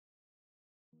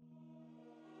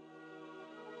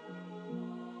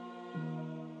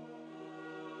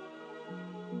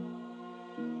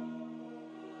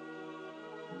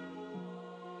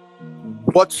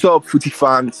What's up, footy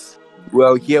fans?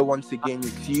 Well, here once again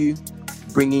with you,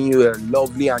 bringing you a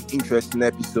lovely and interesting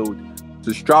episode.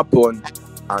 So strap on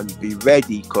and be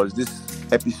ready because this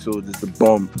episode is the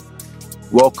bomb.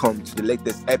 Welcome to the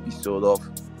latest episode of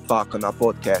Falconer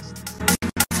Podcast.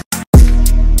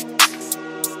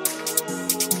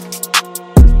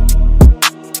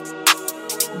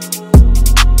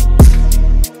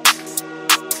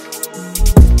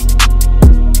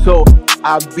 So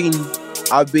I've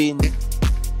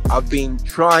been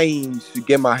trying to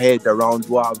get my head around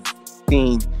what I've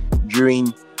seen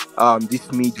during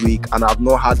this midweek, and I've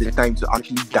not had the time to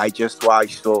actually digest what I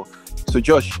saw. So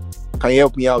Josh, can you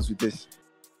help me out with this?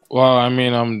 Wow, I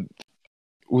mean,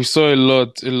 we saw a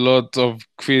lot of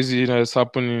craziness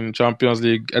happening in Champions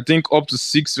League. I think up to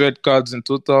 6 red cards in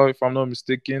total, if I'm not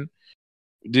mistaken.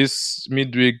 This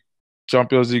midweek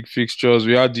Champions League fixtures,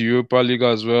 we had the Europa League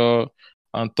as well,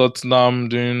 and Tottenham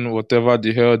doing whatever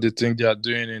the hell they think they are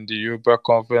doing in the Europa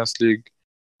Conference League.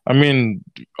 I mean,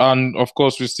 and of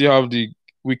course, we still have the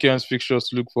weekend's fixtures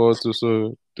to look forward to,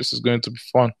 so this is going to be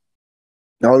fun.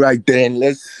 All right, then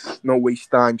let's not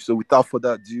waste time. So without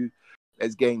further ado,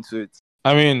 let's get into it.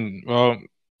 I mean, well,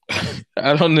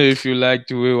 I don't know if you like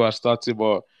the way we're starting,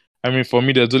 but I mean, for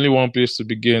me, there's only one place to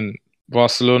begin: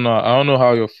 Barcelona. I don't know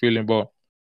how you're feeling, but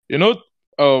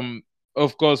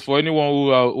of course, for anyone who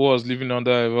was living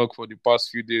under a rock for the past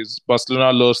few days,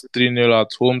 Barcelona lost 3-0 at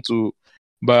home to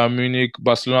Bayern Munich.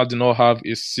 Barcelona did not have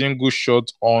a single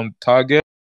shot on target,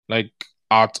 like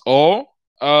at all.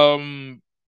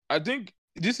 I think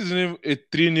this isn't even a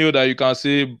 3-0 that you can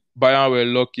say Bayern were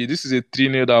lucky. This is a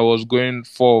 3-0 that was going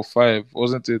 4 or 5,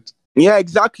 wasn't it? Yeah,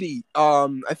 exactly.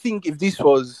 I think if this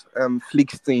was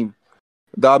Flick's team,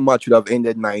 that match would have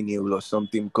ended 9-0 or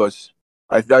something, because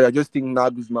I just think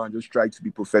Nagelsmann just tried to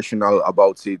be professional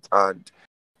about it, and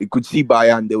you could see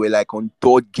Bayern, they were like on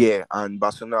third gear, and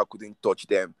Barcelona couldn't touch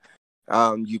them.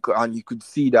 You could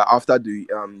see that after the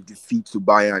defeat to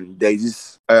Bayern, there is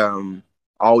this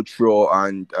outro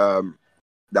and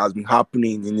that has been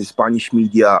happening in the Spanish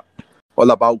media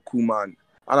all about Koeman,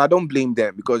 and I don't blame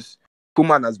them, because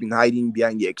Koeman has been hiding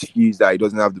behind the excuse that he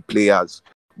doesn't have the players.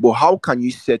 But how can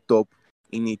you set up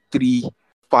in a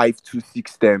 3-5-2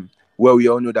 system, where we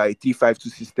all know that a 3-5-2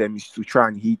 system is to try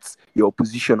and hit your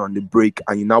position on the break,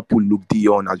 and you now put Luke de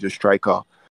Jong as your striker?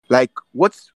 Like,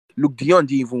 Luke de Jong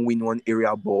didn't even win one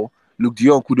area ball. Luke de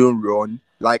Jong couldn't run.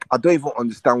 Like, I don't even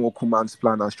understand what Koeman's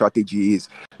plan and strategy is.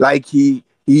 Like, he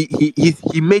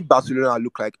made Barcelona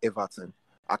look like Everton.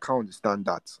 I can't understand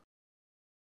that.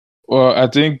 Well, I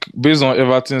think based on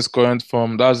Everton's current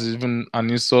form, that's even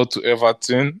an insult to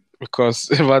Everton,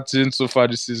 because Everton so far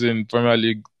this season in Premier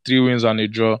League, 3 wins and a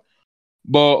draw.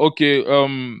 But okay,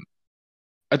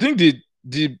 I think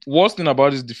the worst thing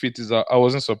about this defeat is that I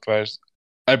wasn't surprised.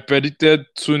 I predicted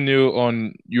 2-0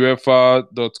 on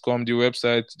UEFA.com, the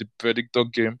website, the predictor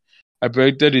game. I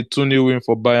predicted a 2-0 win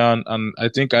for Bayern, and I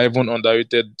think I even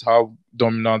underrated how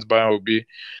dominant Bayern would be.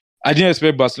 I didn't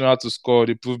expect Barcelona to score.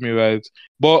 They proved me right.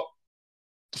 But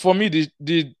for me,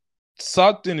 the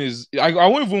sad thing is, I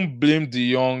won't even blame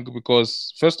De Jong,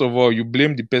 because first of all, you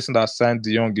blame the person that signed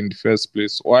De Jong in the first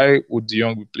place. Why would De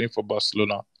Jong be playing for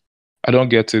Barcelona? I don't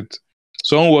get it.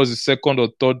 Someone was the second or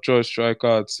third choice striker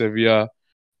at Sevilla,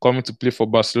 coming to play for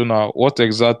Barcelona. What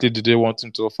exactly did they want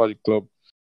him to offer the club?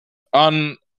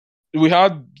 And we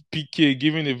had Piqué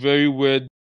giving a very weird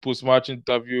post-match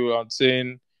interview and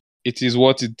saying it is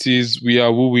what it is. We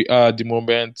are who we are at the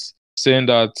moment. Saying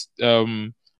that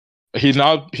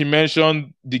he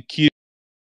mentioned the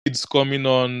kids coming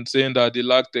on, saying that they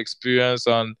lacked experience,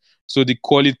 and so the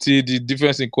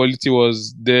difference in quality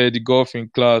was there, the golf in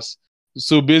class.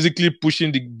 So basically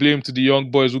pushing the blame to the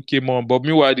young boys who came on. But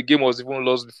meanwhile, the game was even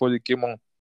lost before they came on.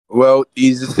 Well,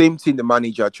 it's the same thing the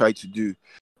manager tried to do.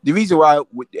 The reason why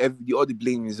all the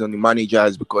blame is on the manager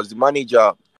is because the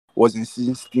manager was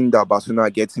insisting that Barcelona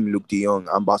get him Luke de Jong,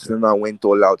 and Barcelona went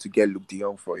all out to get Luke de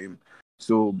Jong for him.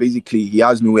 So basically, he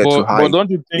has nowhere to hide. But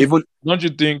don't you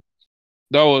think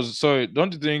that was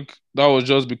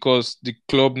just because the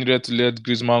club needed to let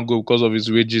Griezmann go because of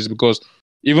his wages? Because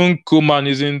even Koeman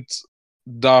isn't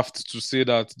daft to say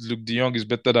that Luke de Jong is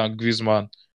better than Griezmann.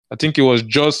 I think it was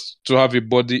just to have a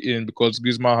body in because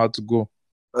Griezmann had to go.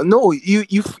 No,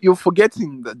 you're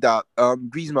forgetting that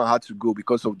Griezmann had to go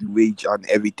because of the wage and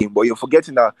everything, but you're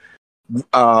forgetting that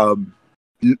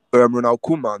Ronald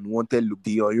Koeman wanted Luke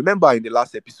de Jong. Remember in the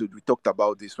last episode we talked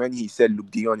about this when he said Luke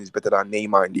de Jong is better than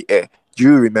Neymar in the air. Do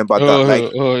you remember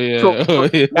that?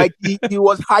 Yeah. Like he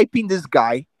was hyping this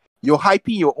guy. You're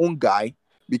hyping your own guy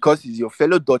because he's your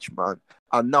fellow Dutchman,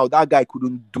 And now that guy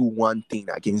couldn't do one thing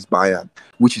against Bayern,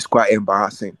 which is quite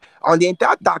embarrassing. And the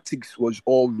entire tactics was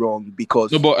all wrong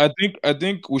because No, but I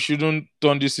think we shouldn't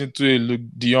turn this into a Luke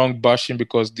De Jong bashing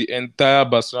because the entire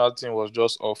Barcelona team was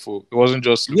just awful. It wasn't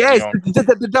just Luke De yes,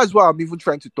 Jong. that's what I'm even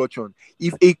trying to touch on.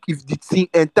 If the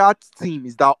entire team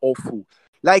is that awful,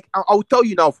 like I'll tell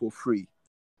you now for free,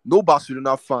 no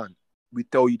Barcelona fan will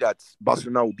tell you that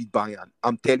Barcelona will beat Bayern.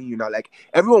 I'm telling you now, like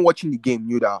everyone watching the game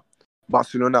knew that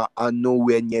Barcelona are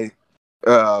nowhere near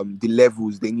the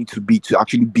levels they need to be to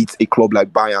actually beat a club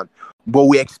like Bayern. But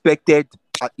we expected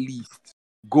at least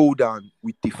go down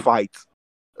with the fight.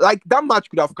 Like that match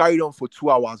could have carried on for 2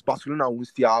 hours. Barcelona won't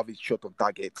still have a shot on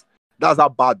target. That's how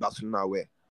bad Barcelona were.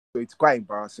 So it's quite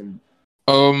embarrassing.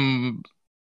 And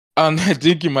I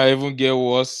think it might even get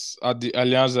worse at the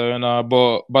Allianz Arena.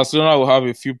 But Barcelona will have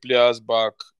a few players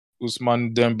back.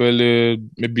 Ousmane Dembele,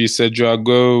 maybe Sergio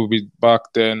Aguero will be back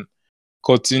then.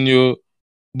 Coutinho.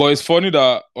 But it's funny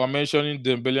that we're mentioning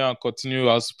Dembele and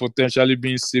Coutinho as potentially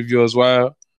being saviors,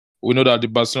 while we know that the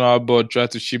Barcelona board tried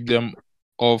to ship them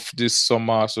off this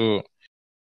summer. So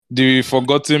the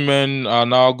forgotten men are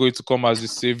now going to come as the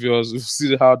saviors. We'll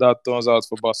see how that turns out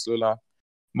for Barcelona.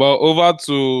 But over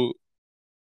to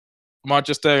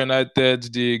Manchester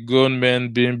United, the grown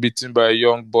men being beaten by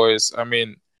young boys. I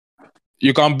mean,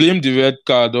 you can blame the red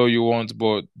card all you want,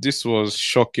 but this was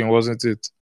shocking, wasn't it?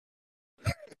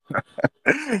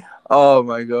 Oh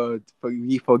my god.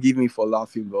 Forgive me for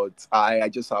laughing, but I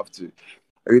just have to.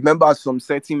 I remember some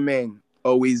certain men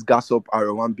always gas up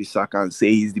Aaron Wan-Bissaka and say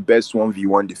he's the best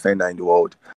 1v1 defender in the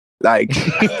world. Like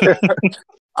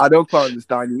I don't quite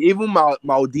understand it. Even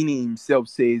Maldini himself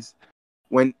says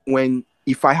when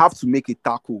if I have to make a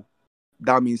tackle,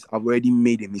 that means I've already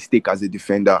made a mistake as a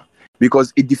defender.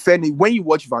 Because a defender, when you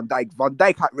watch Van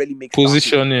Dijk can't really make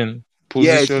Positioning.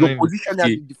 Yes, your Positioning. position as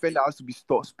a defender has to be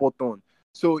spot on.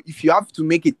 So if you have to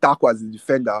make a tackle as a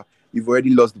defender, you've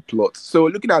already lost the plot. So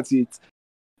looking at it,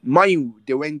 Man U,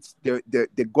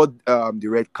 they got the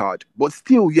red card, but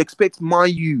still you expect Man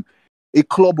U, a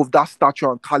club of that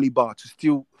stature and caliber, to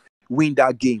still win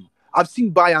that game. I've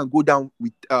seen Bayern go down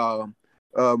with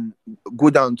go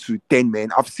down to 10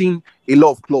 men. I've seen a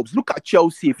lot of clubs. Look at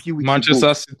Chelsea a few weeks ago.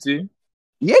 Manchester City.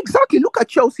 Yeah, exactly. Look at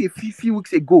Chelsea a few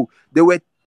weeks ago. They were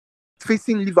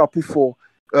facing Liverpool for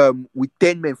with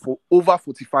 10 men for over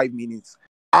 45 minutes.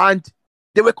 And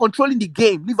they were controlling the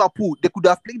game. Liverpool, they could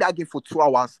have played that game for 2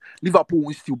 hours. Liverpool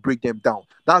will still break them down.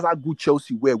 That's how good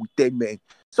Chelsea were with 10 men.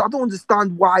 So I don't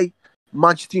understand why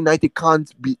Manchester United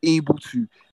can't be able to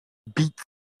beat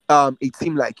a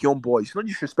team like Young Boys. No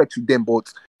disrespect to them,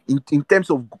 but in terms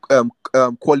of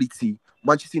quality,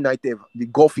 Manchester United, the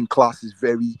golfing class is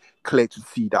very clear to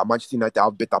see that Manchester United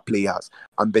have better players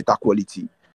and better quality.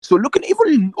 So looking,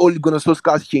 even Ole Gunnar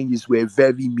Solskjaer's changes were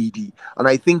very meaty, and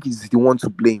I think he's the one to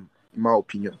blame, in my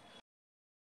opinion.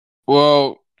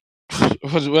 Well,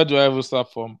 where do I even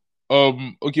start from?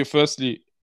 Okay, firstly,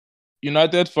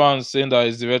 United fans saying that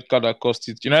it's the red card that cost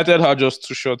it. United had just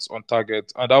 2 shots on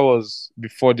target, and that was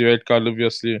before the red card,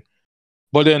 obviously.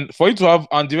 But then for you to have,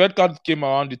 and the red card came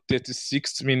around the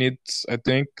 36th minute, I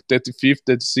think, 35th,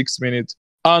 36th minute.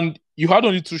 And you had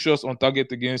only 2 shots on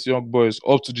target against Young Boys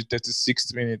up to the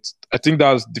 36th minute. I think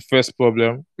that's the first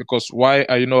problem, because why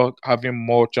are you not having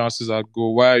more chances at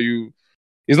goal? Why are you...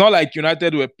 It's not like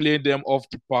United were playing them off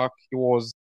the park. It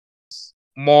was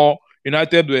more...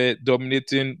 United were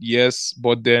dominating, yes,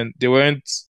 but then they weren't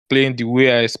playing the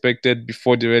way I expected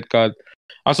before the red card.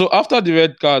 And so after the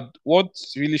red card, what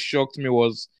really shocked me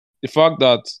was the fact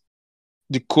that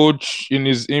the coach, in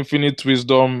his infinite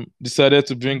wisdom, decided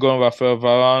to bring on Rafael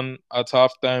Varane at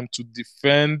halftime to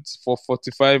defend for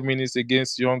 45 minutes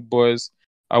against Young Boys.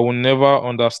 I will never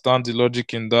understand the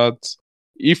logic in that.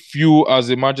 If you,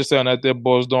 as a Manchester United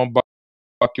boss, don't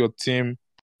back your team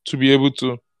to be able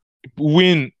to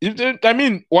win. I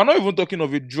mean, we're not even talking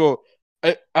of a draw.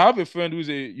 I have a friend who's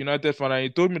a United fan, and he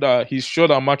told me that he's sure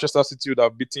that Manchester City would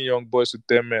have beaten Young Boys with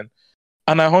 10 men.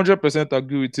 And I 100%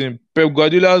 agree with him. Pep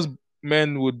Guardiola's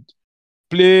men would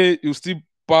play, you still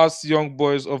pass Young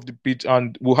Boys off the pitch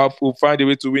and will find a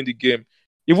way to win the game.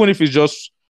 Even if it's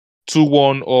just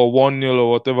 2-1 or 1-0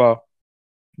 or whatever,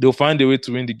 they'll find a way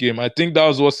to win the game. I think that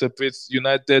was what separates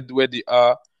United where they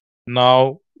are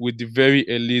now with the very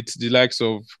elite, the likes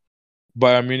of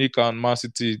Bayern Munich and Man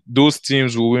City. Those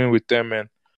teams will win with 10 men.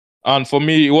 And for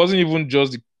me, it wasn't even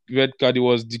just the red card, it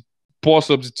was the poor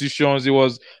substitutions. It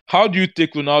was, how do you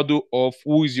take Ronaldo off?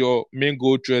 Who is your main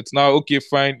goal threat? Now, okay,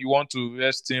 fine, you want to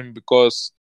rest him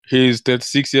because he's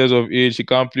 36 years of age. He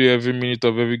can't play every minute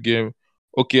of every game.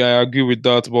 Okay, I agree with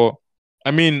that. But,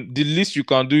 I mean, the least you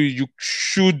can do, you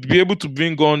should be able to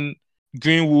bring on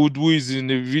Greenwood, who is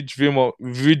in a rich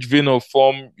vein of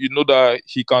form. You know that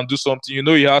he can do something. You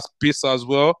know he has pace as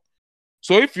well.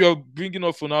 So if you're bringing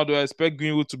up Ronaldo, I expect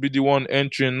Greenwood to be the one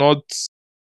entering, not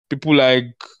people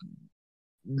like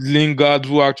Lingard,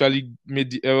 who actually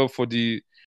made the error for the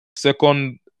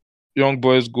second young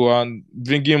boys goal, and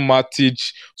bringing Matic.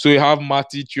 So you have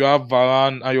Matic, you have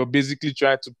Varane, and you're basically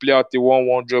trying to play out a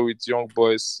 1-1 draw with young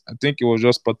boys. I think it was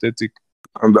just pathetic.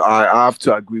 I have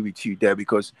to agree with you there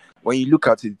because when you look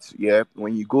at it, yeah,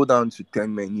 when you go down to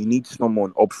 10 men, you need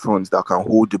someone up front that can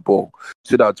hold the ball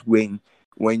so that when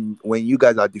you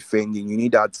guys are defending, you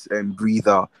need that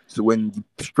breather. So when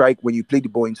you play the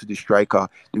ball into the striker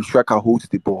holds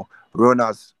the ball.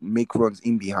 Runners make runs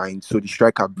in behind, so the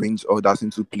striker brings others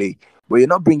into play. But you're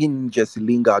not bringing in Jesse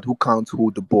Lingard, who can't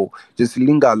hold the ball. Jesse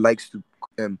Lingard likes to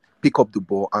pick up the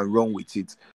ball and run with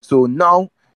it. So now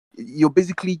you're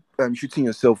basically shooting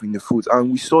yourself in the foot.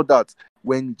 And we saw that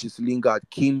when Jesse Lingard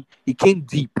he came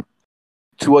deep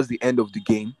towards the end of the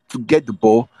game to get the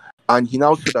ball. And he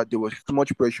now saw that there was too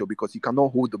much pressure because he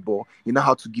cannot hold the ball. He now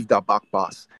had to give that back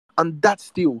pass. And that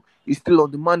still is still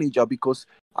on the manager because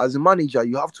as a manager,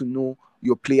 you have to know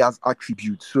your players'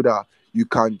 attributes so that you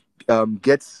can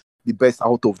get the best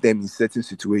out of them in certain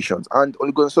situations. And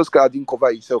Ole Gunnar Solskjaer didn't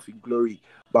cover himself in glory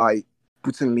by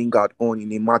putting Lingard on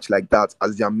in a match like that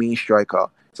as their main striker.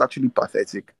 It's actually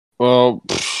pathetic. Well,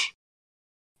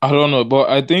 I don't know, but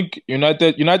I think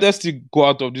United still go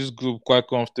out of this group quite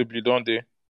comfortably, don't they?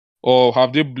 Or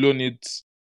have they blown it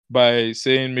by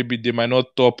saying maybe they might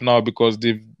not top now because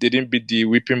they didn't beat the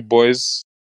whipping boys?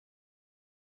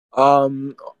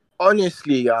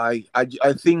 Honestly, I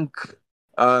think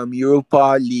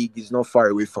Europa League is not far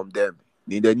away from them.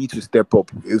 They need to step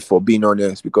up, if for being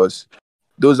honest, because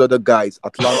those other guys,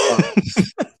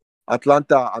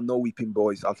 Atlanta are not whipping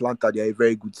boys. Atlanta, they are a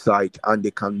very good side and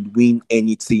they can win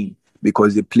any team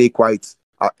because they play quite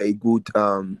a good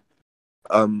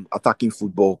attacking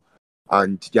football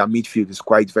and their midfield is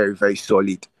quite very, very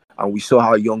solid. And we saw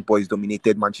how young boys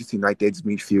dominated Manchester United's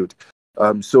midfield.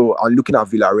 So I'm looking at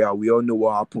Villarreal. We all know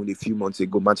what happened a few months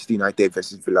ago, Manchester United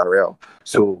versus Villarreal.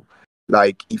 So,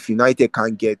 like, if United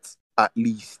can't get at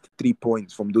least 3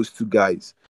 points from those two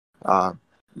guys,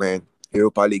 man,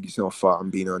 Europa League is not far. I'm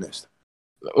being honest.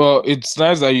 Well, it's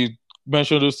nice that you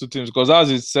mentioned those two teams because that was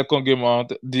the second game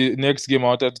the next game I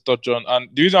wanted to touch on. And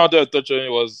the reason I wanted to touch on it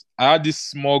was I had this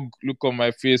smug look on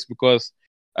my face because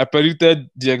I predicted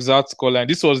the exact scoreline.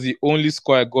 This was the only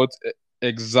score I got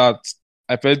exact.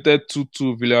 I predicted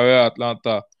 2-2 Villarreal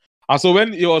Atlanta. And so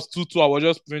when it was 2-2, I was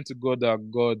just praying to God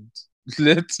that God,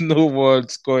 let no one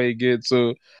score again.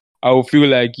 So I will feel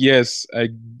like, yes, I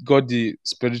got the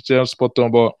prediction spot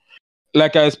on. But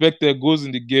like I expected, goals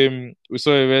in the game. We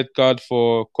saw a red card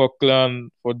for Coquelin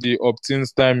for the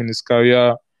opt-ins time in his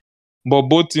career. But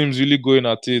both teams really going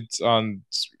at it, and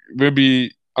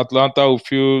maybe Atlanta will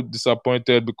feel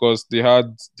disappointed because they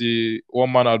had the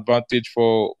one-man advantage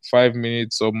for 5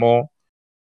 minutes or more.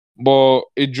 But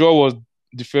a draw was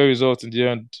the fair result in the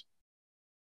end.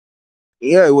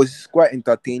 Yeah, it was quite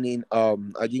entertaining. I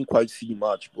didn't quite see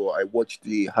much, but I watched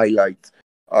the highlights,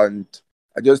 and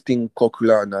I just think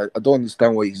Coquelin, I don't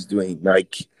understand what he's doing.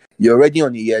 Like, you're already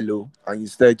on a yellow, and you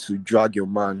start to drag your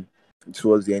man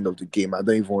towards the end of the game. I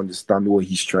don't even understand what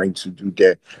he's trying to do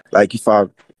there. Like, if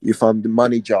I'm the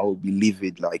manager, I will be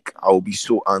livid. Like, I will be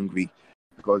so angry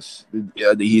because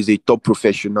he's a top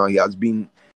professional. He has been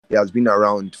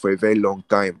around for a very long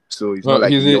time, so it's not Well,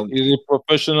 like a young. he's a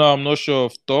professional. I'm not sure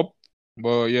of top,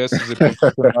 but yes, he's a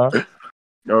professional.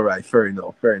 All right, fair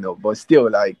enough, fair enough. But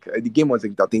still, like the game was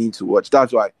entertaining to watch.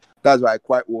 That's why I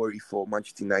quite worry for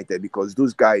Manchester United because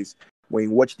those guys, when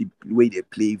you watch the way they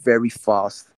play, very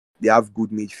fast. They have good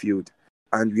midfield,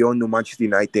 and we all know Manchester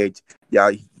United.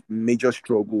 Their major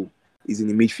struggle is in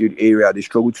the midfield area. They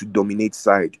struggle to dominate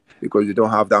side because they don't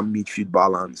have that midfield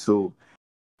balance. So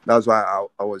that's why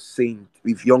I was saying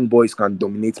if young boys can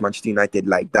dominate Manchester United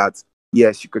like that,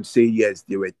 yes, you could say yes,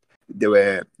 they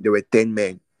were 10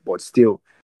 men, but still,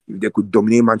 if they could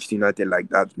dominate Manchester United like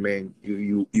that, man,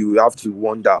 you have to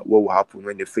wonder what will happen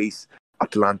when they face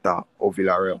Atlanta or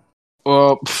Villarreal.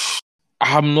 Well,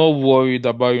 I'm not worried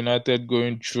about United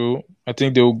going through. I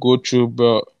think they will go through,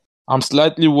 but I'm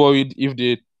slightly worried if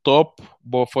they top.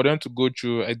 But for them to go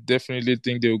through, I definitely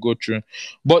think they will go through.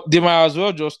 But they might as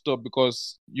well just stop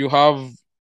because you have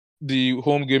the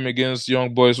home game against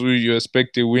Young Boys who you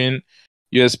expect a win.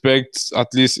 You expect at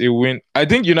least a win. I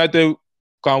think United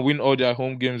can win all their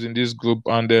home games in this group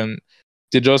and then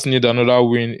they just need another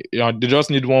win. Yeah, they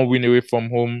just need one win away from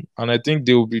home. And I think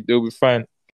they'll be fine.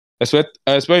 I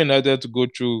expect United to go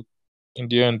through in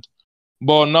the end.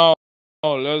 But now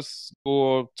let's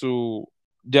go up to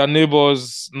their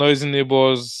neighbors, noisy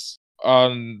neighbors,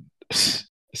 and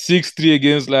 6-3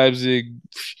 against Leipzig.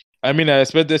 I mean, I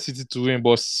expected City to win,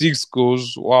 but 6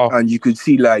 goals. Wow. And you could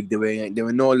see like they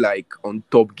were not like on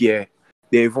top gear.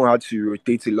 They even had to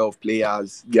rotate a lot of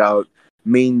players. Their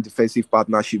main defensive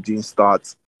partnership didn't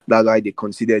start. That's why they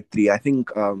considered three. I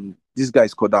think this guy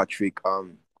scored that trick. Uh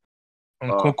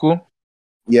Nkunku?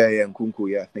 yeah, Nkunku,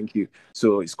 yeah, thank you.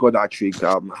 So he scored that trick.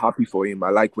 I'm happy for him.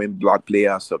 I like when black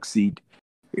players succeed.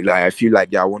 Like I feel like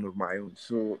they are one of my own.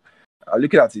 So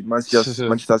looking at it,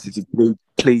 Manchester City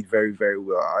played very, very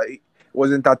well. It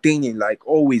was entertaining. Like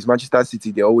always, Manchester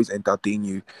City, they always entertain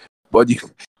you. But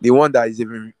the one that is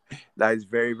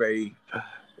very, very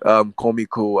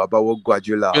comical about what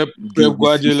Guardiola Pep did. You saw,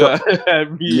 Guardiola. I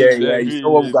yeah, mean, yeah, I you saw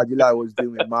what mean, Guardiola was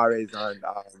doing with Mahrez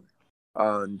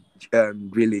and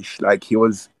Grealish. Like he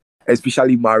was,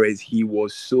 especially Mahrez, he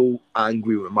was so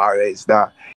angry with Mahrez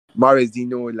that Mahrez didn't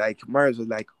know. Like Mahrez was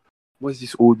like, "What's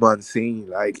this old man saying?"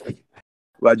 Like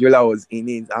Guardiola was in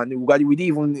it, and we didn't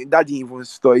even that didn't even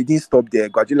stop. It didn't stop there.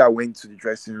 Guardiola went to the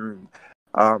dressing room,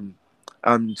 um,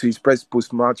 to his press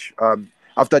post match,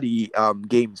 after the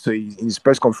game. So in his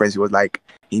press conference, he was like,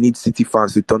 he needs City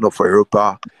fans to turn up for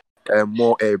Europa,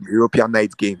 more European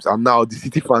night games. And now the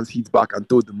City fans hit back and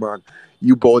told the man,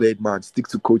 "You bald head man, stick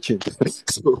to coaching."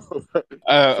 So,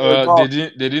 so now, they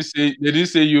didn't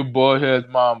say you bald head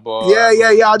man, but yeah, I yeah,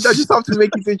 mean, yeah. I just have to make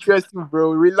it interesting,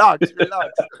 bro. Relax, relax.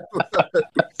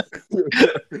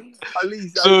 At least, you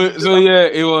just so have to. yeah,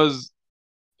 it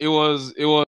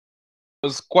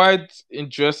was quite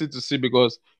interesting to see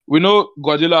because we know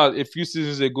Guardiola a few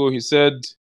seasons ago he said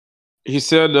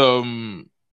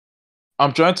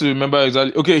I'm trying to remember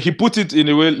exactly. Okay, he put it in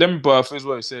a way. Let me paraphrase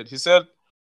what he said. He said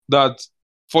that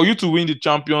for you to win the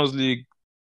Champions League,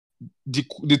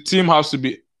 the team has to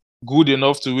be good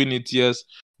enough to win it, yes.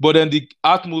 But then the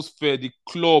atmosphere, the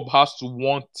club has to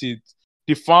want it.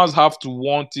 The fans have to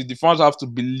want it. The fans have to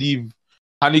believe.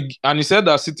 And he said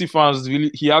that City fans really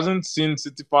he hasn't seen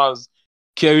City fans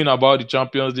caring about the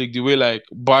Champions League the way like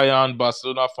Bayern,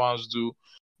 Barcelona fans do.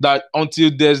 That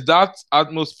until there's that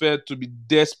atmosphere to be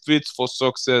desperate for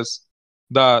success,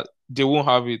 that they won't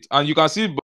have it. And you can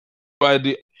see by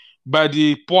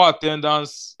the poor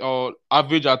attendance or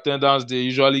average attendance they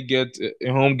usually get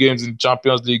in home games in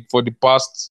Champions League for the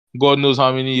past God knows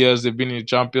how many years they've been in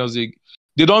Champions League.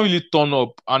 They don't really turn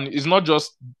up, and it's not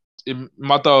just a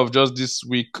matter of just this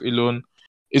week alone.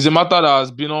 It's a matter that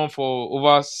has been on for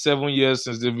over 7 years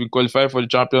since they've been qualified for the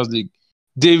Champions League.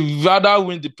 They rather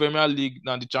win the Premier League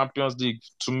than the Champions League.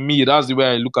 To me, that's the way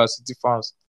I look at City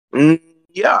fans. Mm,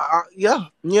 yeah, yeah.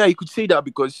 You could say that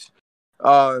because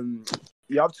um,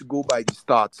 you have to go by the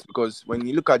stats. Because when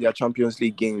you look at their Champions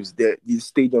League games, the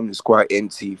stadium is quite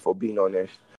empty. For being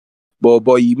honest,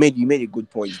 but you made a good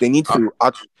point. They need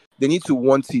to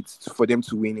want it for them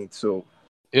to win it. So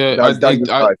Yeah, that's just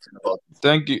how I feel about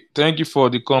it. thank you for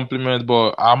the compliment,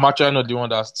 but I'm actually not the one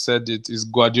that said it. It's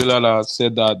Guardiola that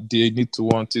said that they need to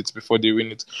want it before they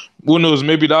win it. Who knows?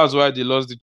 Maybe that's why they lost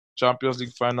the Champions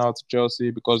League final to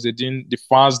Chelsea because the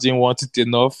fans didn't want it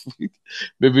enough.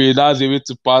 Maybe that's a way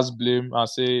to pass blame and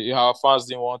say "Yeah, our fans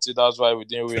didn't want it, that's why we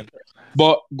didn't win."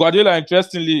 But Guardiola,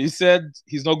 interestingly, he said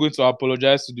he's not going to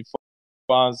apologize to the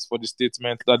fans for the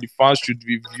statement that the fans should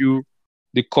review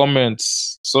the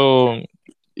comments. So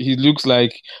he looks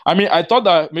like. I mean, I thought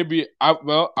that maybe. I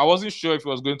wasn't sure if he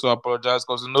was going to apologize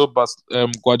because but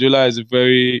Guardiola is a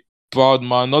very proud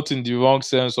man, not in the wrong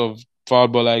sense of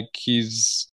proud, but like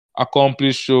he's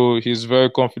accomplished. So he's very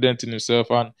confident in himself,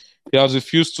 and he has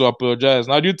refused to apologize.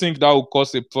 Now, do you think that will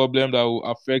cause a problem that will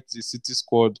affect the City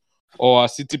squad, or are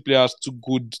City players too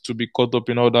good to be caught up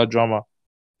in all that drama?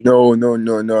 No, no,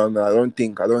 no, no, no. I don't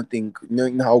think.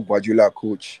 Knowing how Guardiola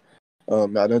coach, I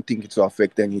don't think it will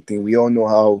affect anything. We all know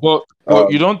how. But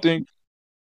you Um, don't think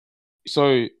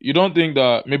sorry, you don't think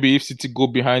that maybe if City go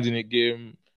behind in a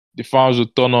game, the fans will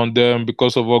turn on them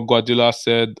because of what Guardiola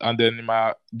said, and then it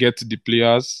might get to the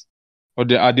players, or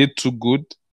are they too good?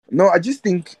 no, I just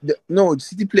think no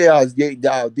City players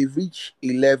they've reached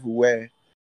a level where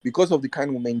because of the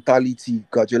kind of mentality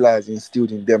Guardiola has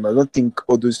instilled in them, I don't think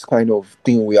all those kind of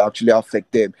thing will actually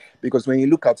affect them. Because when you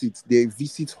look at it, they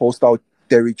visit hostile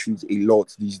territories a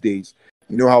lot these days.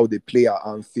 You know how they play at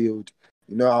Anfield.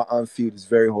 You know how Anfield is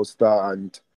very hostile,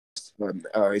 and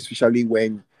especially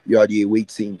when you are the away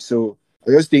team. So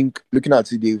I just think looking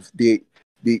at it,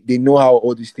 they know how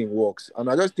all this thing works, and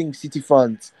I just think City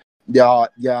fans they are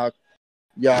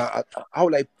how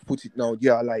will I put it now? They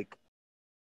are like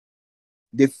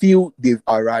they feel they've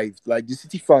arrived. Like the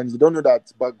City fans, they don't know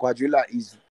that but Guardiola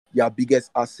is their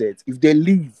biggest asset. If they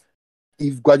leave,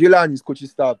 if Guardiola and his coaching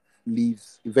staff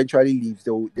eventually leaves,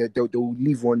 they'll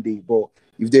leave one day. But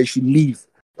if they should leave,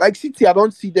 like City, I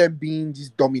don't see them being this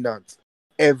dominant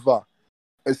ever,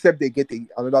 except they get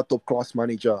another top class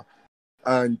manager.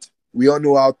 And we all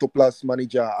know how top class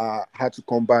manager are hard to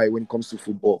come by when it comes to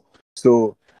football.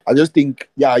 So I just think,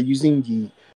 they're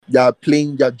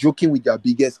joking with their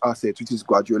biggest asset, which is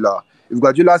Guardiola. If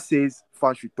Guardiola says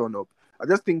fans should turn up, I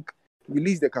just think the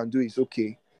least they can do is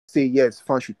okay. Say yes,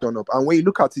 fans should turn up. And when you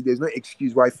look at it, there's no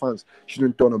excuse why fans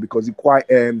shouldn't turn up because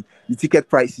the ticket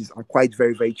prices are quite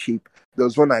very, very cheap. There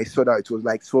was one I saw that it was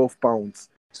like £12.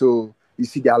 So you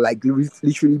see, they are like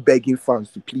literally begging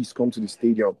fans to please come to the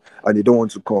stadium, and they don't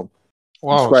want to come.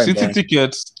 Wow, City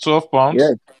tickets,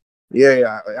 £12.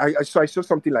 Yeah. I saw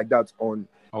something like that on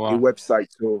a website.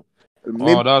 So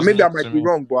maybe I might be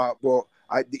wrong, but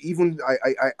I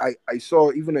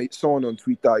saw someone on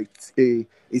Twitter.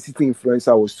 A City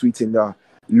influencer was tweeting that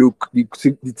look, the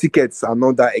tickets are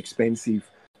not that expensive,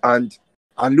 and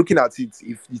looking at it,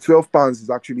 if the £12 is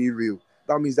actually real,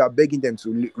 that means they're begging them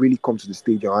to really come to the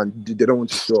stadium, and they don't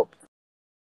want to show up.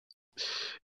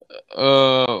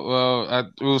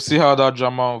 We'll see how that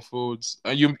drama unfolds.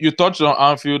 You touched on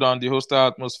Anfield and the hostile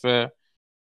atmosphere.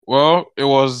 Well, it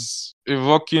was a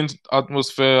rocking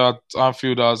atmosphere at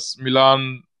Anfield as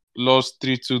Milan lost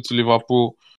 3-2 to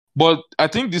Liverpool. But I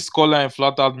think this scoreline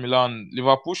flattered Milan.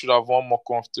 Liverpool should have won more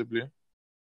comfortably.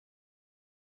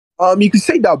 You could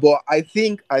say that, but I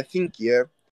think, yeah.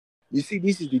 You see,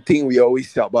 this is the thing we always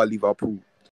say about Liverpool.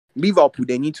 Liverpool,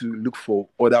 they need to look for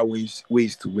other ways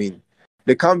to win.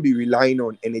 They can't be relying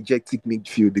on energetic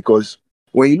midfield because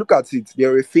when you look at it,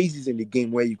 there were phases in the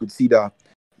game where you could see that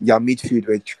their midfield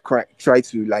were try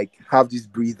to like have this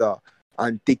breather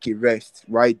and take a rest,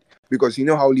 right? Because you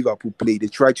know how Liverpool play, they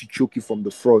try to choke you from the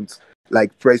front,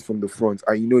 like press from the front,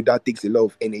 and you know that takes a lot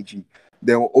of energy.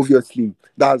 Then obviously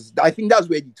I think that's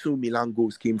where the 2 Milan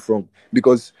goals came from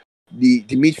because the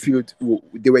midfield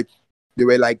they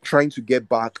were like trying to get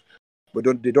back, but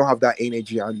they don't have that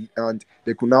energy, and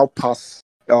they could now pass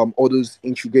all those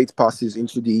intricate passes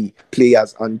into the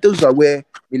players, and those are where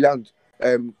Milan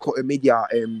made their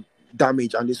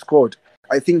damage, and they scored.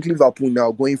 I think Liverpool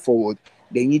now going forward,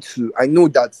 they need to. I know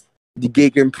that the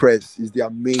gegenpress is their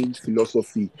main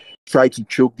philosophy. Try to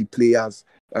choke the players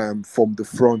from the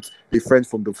front, defend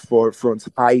from the front,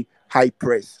 high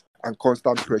press and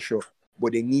constant pressure.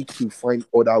 But they need to find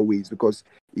other ways because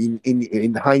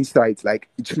in hindsight, like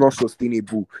it's not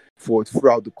sustainable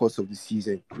throughout the course of the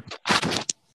season.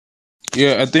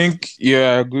 Yeah,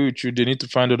 I agree with you. They need to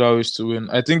find other ways to win.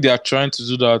 I think they are trying to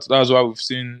do that. That's why we've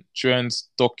seen Trent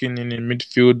talking in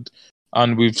midfield,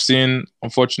 and we've seen,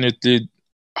 unfortunately,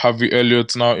 Harvey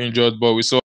Elliott now injured, but we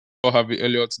saw Harvey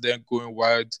Elliott then going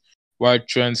wide, while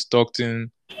Trent tucked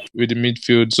in with the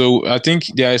midfield. So I think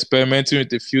they are experimenting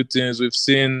with a few things. We've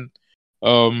seen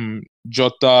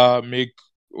Jota make,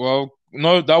 well,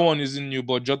 no, that one isn't new,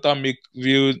 but Jota make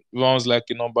real runs like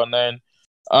a number 9.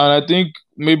 And I think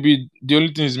maybe the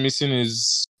only thing is missing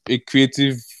is a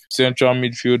creative central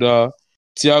midfielder.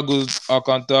 Thiago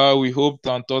Alcantara, we hoped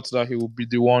and thought that he would be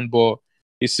the one, but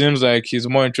it seems like he's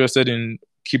more interested in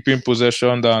keeping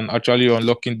possession than actually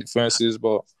unlocking defenses.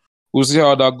 But we'll see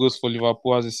how that goes for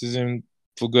Liverpool as the season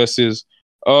progresses.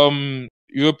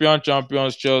 European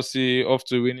champions Chelsea off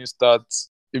to a winning start,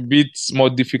 a bit more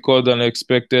difficult than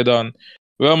expected, and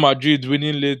Real Madrid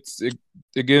winning late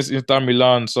against Inter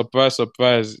Milan. Surprise,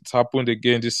 surprise! It's happened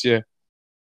again this year.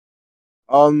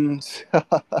 Well,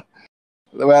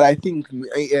 I think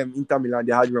Inter Milan,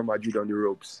 they had Real Madrid on the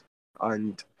ropes,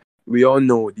 and we all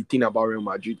know the thing about Real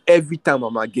Madrid. Every time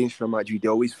I'm against Real Madrid, they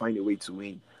always find a way to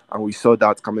win. And we saw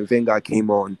that Camavinga came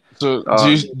on. So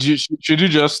should you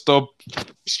just stop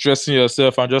stressing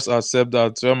yourself and just accept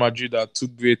that Real Madrid are too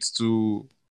great to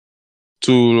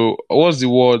what's the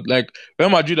word? Like Real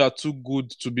Madrid are too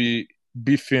good to be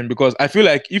beefing? Because I feel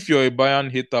like if you're a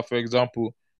Bayern hater, for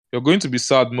example, you're going to be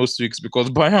sad most weeks because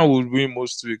Bayern will win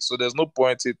most weeks. So there's no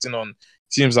point hating on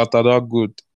teams that are that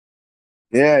good.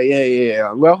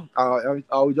 Yeah. Well,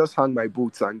 I'll just hang my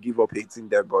boots and give up hating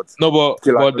them. But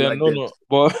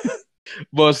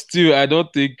but still, I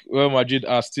don't think Real Madrid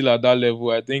are still at that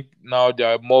level. I think now they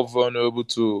are more vulnerable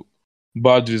to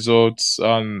bad results,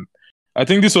 and I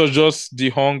think this was just the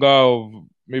hunger of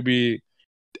maybe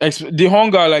the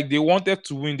hunger, like they wanted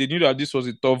to win. They knew that this was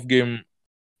a tough game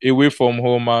away from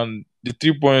home, and the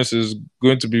 3 points is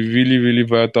going to be really, really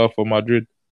vital for Madrid.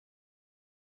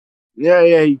 Yeah,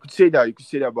 you could say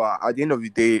that. But at the end of the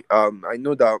day, I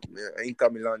know that Inter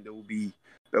Milan they'll be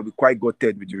quite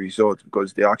gutted with the result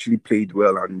because they actually played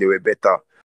well and they were better.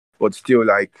 But still,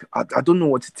 like I don't know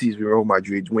what it is with Real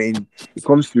Madrid when it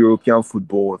comes to European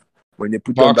football. When they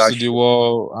put on Backs that to the shirt,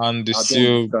 wall and they I don't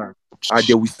still. understand. And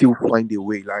they will still find a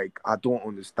way. Like I don't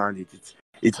understand it.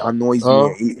 It annoys me.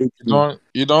 Oh, It hates you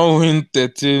me. don't win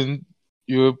 13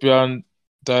 European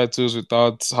titles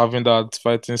without having that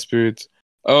fighting spirit.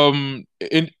 In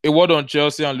a word on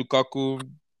Chelsea and Lukaku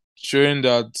showing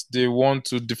that they want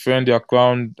to defend their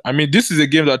crown. I mean, this is a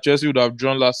game that Chelsea would have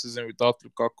drawn last season without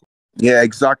Lukaku. Yeah,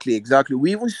 exactly.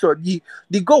 We even saw the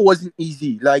goal wasn't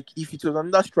easy. Like if it was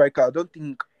another striker, I don't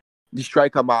think the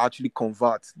striker might actually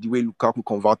convert the way Lukaku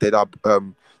converted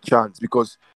that chance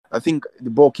because I think the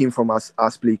ball came from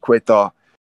Aspilicueta.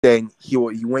 Then he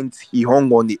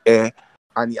hung on the air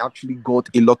and he actually got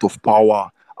a lot of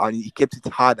power and he kept it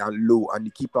hard and low and the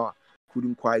keeper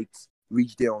couldn't quite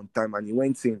reach there on time and he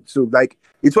went in. So like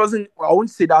it wasn't. I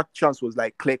wouldn't say that chance was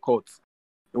like clear cut.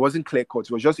 It wasn't clear cut.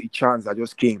 It was just a chance that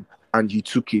just came and you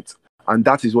took it. And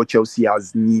that is what Chelsea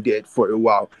has needed for a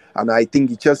while. And I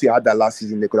think if Chelsea had that last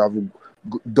season, they could have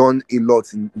done a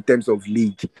lot in terms of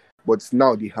league. But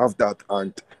now they have that,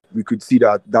 and we could see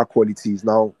that that quality is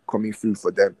now coming through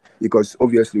for them. Because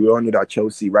obviously, we all know that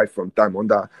Chelsea, right from time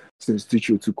under since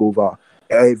Tuchel took over,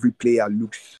 every player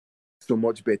looks so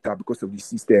much better because of the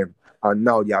system. And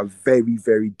now they are very,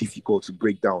 very difficult to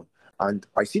break down. And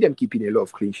I see them keeping a lot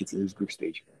of clean sheets in this group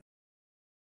stage.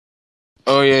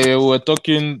 Oh yeah. We were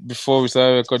talking before we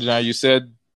started recording, and you said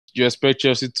you expect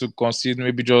Chelsea to concede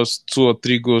maybe just 2 or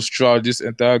 3 goals throughout this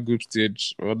entire group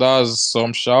stage. Well, that's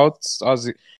some shouts.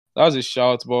 That's a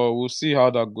shout, but we'll see how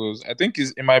that goes. I think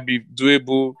it might be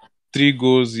doable. 3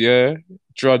 goals, yeah,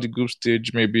 throughout the group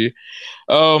stage, maybe.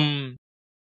 Um,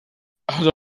 I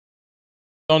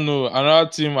don't know. Another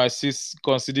team I see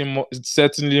conceding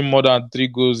certainly more than 3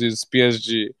 goals is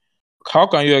PSG. How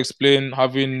can you explain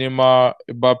having Neymar,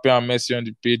 Mbappe, and Messi on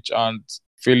the pitch and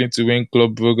failing to win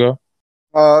Club Brugge?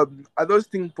 I don't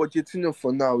think Pochettino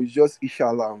for now is just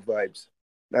Inshallah and vibes.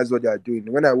 That's what they are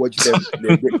doing. When I watch them,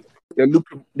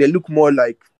 they look more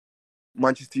like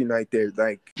Manchester United.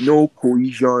 Like no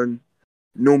cohesion,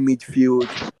 no midfield,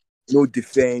 no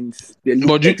defense. They look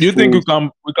But do you think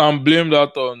exposed. we can blame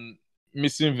that on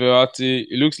missing Verratti?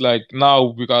 It looks like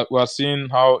now we are seeing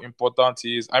how important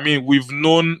he is. I mean, we've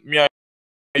known me and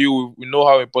you, we know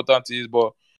how important he is,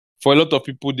 but for a lot of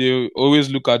people, they always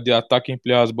look at the attacking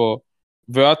players. But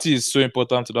Verratti is so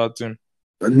important to that team.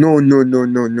 No.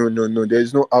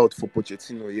 There's no out for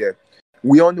Pochettino here.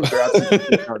 We all know Verratti is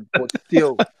important, but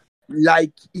still,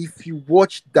 like if you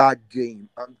watch that game,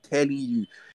 I'm telling you,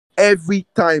 every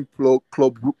time Club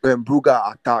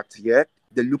Brugge attacked, yeah,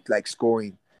 they looked like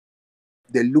scoring.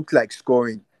 They looked like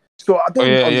scoring. So I Oh don't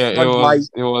yeah, yeah,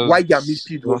 understand why their it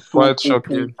midfield was was so quite open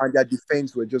shocking. and their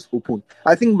defense were just open.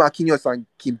 I think Marquinhos and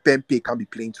Kimpembe can be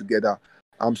playing together.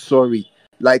 I'm sorry.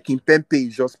 Like Kimpembe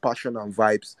is just passion and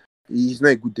vibes. He's not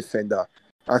a good defender.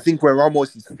 I think when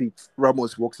Ramos is fit,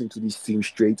 Ramos walks into this team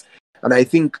straight. And I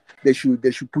think they should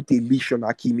put a leash on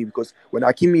Hakimi because when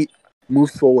Hakimi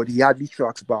moves forward, he hardly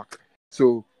tracks back.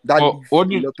 So that But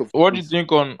leaves a lot of space. what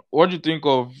do you think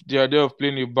of the idea of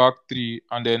playing a back three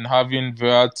and then having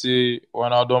Verratti,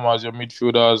 Wijnaldum as your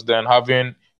midfielders, then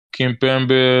having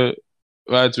Kimpembe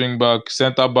right wing back,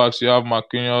 centre backs you have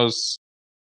Marquinhos,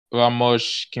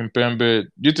 Ramos, Kimpembe.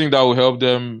 Do you think that will help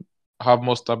them have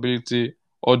more stability,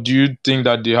 or do you think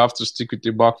that they have to stick with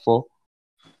the back four?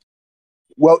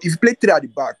 Well, if you play three at the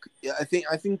back, yeah, I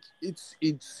think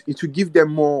it will give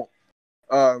them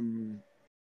um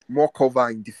more cover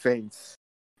in defense.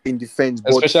 In defense,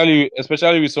 but Especially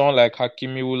with someone like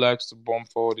Hakimi who likes to bomb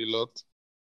forward a lot.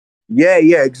 yeah,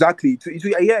 exactly.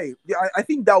 Yeah, I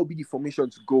think that would be the formation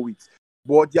to go with.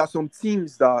 But there are some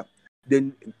teams that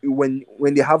then when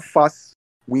they have fast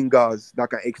wingers that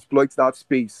can exploit that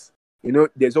space,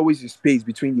 there's always a space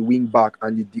between the wing back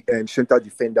and the center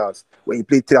defenders when you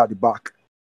play three at the back.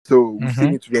 So we've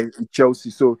seen Mm-hmm. it with Chelsea.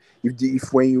 So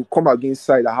if when you come against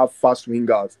side that have fast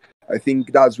wingers, I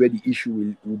think that's where the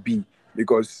issue will be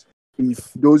because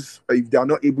if they are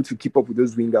not able to keep up with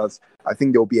those wingers, I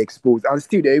think they'll be exposed. And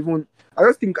still, they even I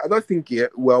don't think yeah,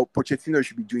 well, Pochettino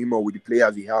should be doing more with the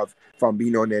players he have. If I'm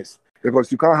being honest,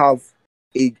 because you can't have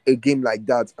a game like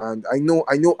that. And I know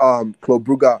Club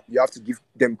Brugge, you have to give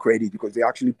them credit because they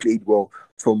actually played well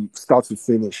from start to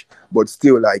finish. But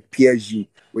still, like PSG,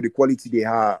 with the quality they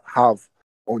have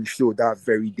on show that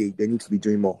very day, they need to be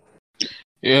doing more.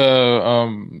 Yeah,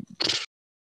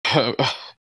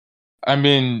 I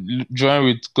mean, join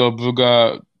with Club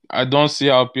Brugge. I don't see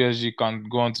how PSG can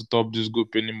go on to top this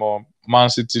group anymore. Man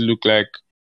City look like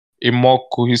a more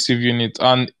cohesive unit,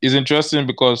 and it's interesting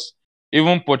because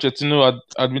even Pochettino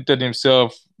admitted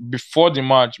himself before the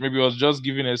match. Maybe he was just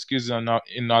giving excuses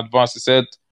in advance. He said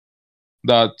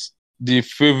that the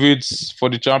favorites for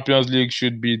the Champions League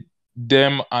should be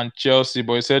them and Chelsea,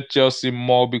 but he said Chelsea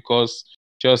more because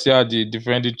Chelsea are the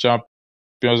defending champions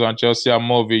and Chelsea are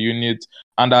more of a unit,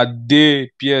 and that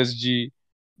PSG,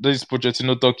 this is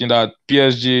Pochettino talking, that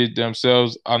PSG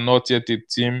themselves are not yet a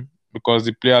team because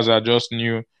the players are just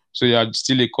new, so they are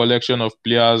still a collection of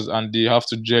players and they have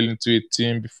to gel into a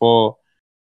team before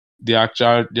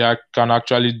can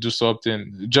actually do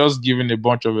something. Just giving a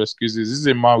bunch of excuses. This is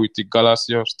a man with a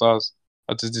galaxy of stars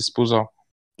at his disposal.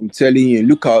 I'm telling you,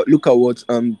 look at what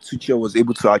Tuchel was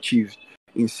able to achieve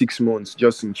in 6 months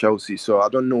just in Chelsea. So I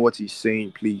don't know what he's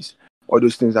saying. Please, all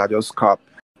those things are just crap.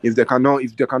 If they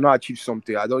cannot achieve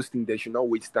something, I just think they should not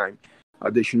waste time.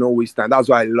 They should not waste time. That's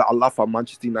why I laugh at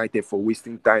Manchester United for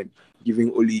wasting time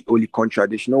giving Oli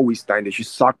contract. They should not waste time. They should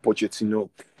sack Pochettino.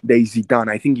 There is Zidane.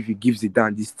 I think if you give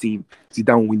Zidane this team,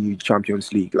 Zidane will win you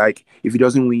Champions League. Like if he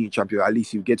doesn't win you Champions, at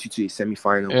least he'll get you to a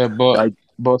semi-final. Yeah,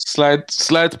 but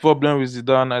slight problem with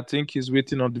Zidane. I think he's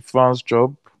waiting on the France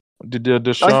job. I think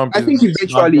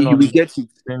eventually he will get it.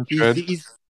 I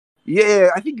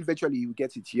think eventually he will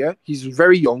get it. Yeah, he's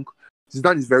very young.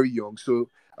 Zidane is very young, so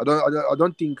I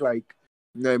don't think like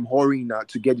hurrying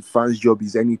to get the France job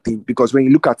is anything, because when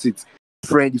you look at it,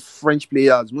 the French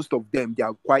players, most of them, they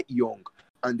are quite young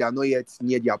and they are not yet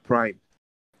near their prime.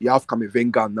 You have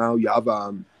Kamavinga now. You have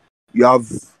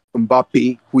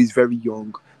Mbappe, who is very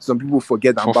young. Some people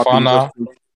forget that Mbappe is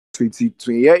 20.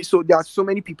 Yeah, so there are so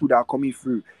many people that are coming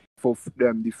through for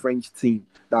the French team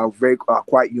that are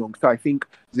quite young. So I think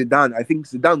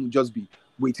Zidane will just be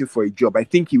waiting for a job. I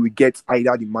think he will get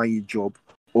either the Man U job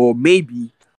or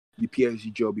maybe the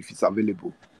PSG job if it's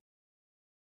available.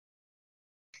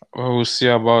 Well, we'll see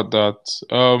about that.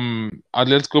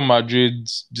 Atletico Madrid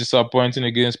disappointing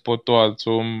against Porto at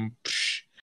home.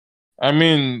 I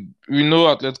mean, we know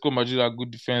Atletico Madrid are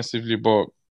good defensively, but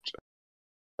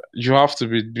you have to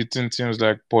be beating teams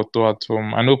like Porto at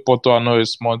home. I know Porto are not a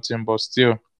small team, but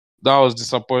still, that was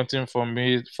disappointing for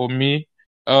me.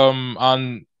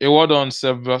 And a word on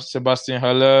Sebastian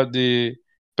Haller, the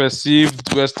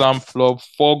perceived West Ham flop,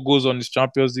 4 goals on his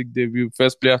Champions League debut,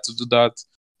 first player to do that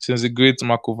since the great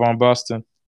Marco van Basten.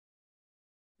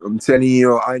 I'm telling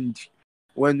you, and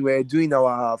when we're doing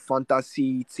our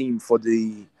fantasy team for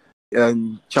the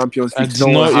Champions League,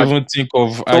 I did not think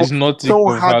of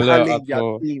Haller at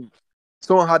all.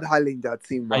 Someone had Haller in that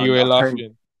team, man. And you were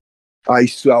laughing. I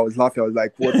swear, I was laughing. I was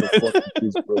like, "What the fuck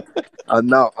is this, bro?" And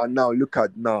now, look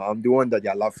at now. I'm the one that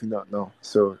you're laughing at now.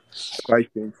 So it's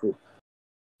quite painful.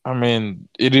 I mean,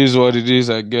 it is what it is,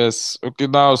 I guess. Okay,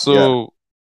 now,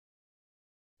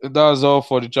 that's all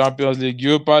for the Champions League.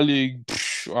 Europa League,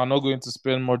 we're not going to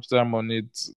spend much time on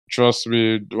it. Trust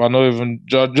me, we're not even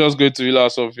just going to rely on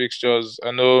some fixtures.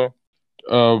 I know,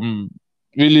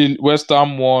 really, West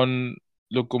Ham won,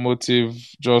 Lokomotiv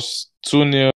just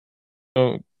 2-0,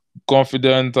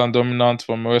 confident and dominant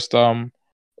from West Ham.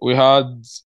 We had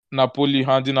Napoli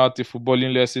handing out a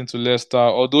footballing lesson to Leicester,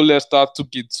 although Leicester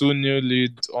took a 2-0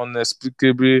 lead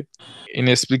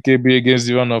inexplicably against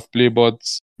the run of play, but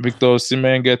Victor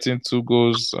Osimhen getting 2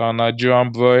 goals, a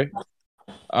Nigerian boy.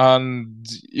 And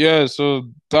yeah, so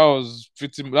that's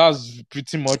pretty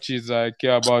much it I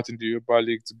care about in the Europa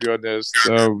League, to be honest.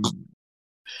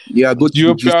 Yeah, go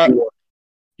to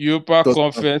Europa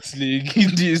Conference League.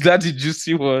 Is that the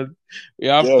juicy one? We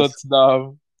have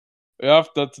Tottenham. We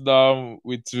have Tottenham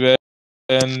with 2-2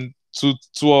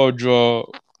 draw.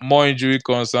 More injury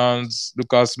concerns.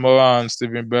 Lucas Moura and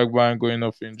Steven Bergwijn going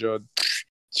off injured.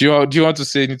 Do you want to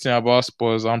say anything about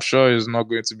Spurs? I'm sure it's not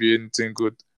going to be anything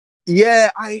good. Yeah,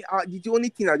 the only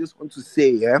thing I just want to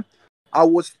say, I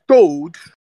was told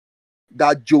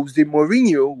that Jose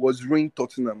Mourinho was ruining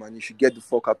Tottenham and he should get the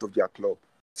fuck out of their club.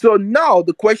 So now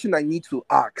the question I need to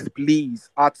ask, please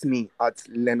ask me at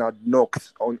Leonard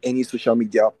Knox on any social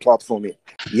media platform.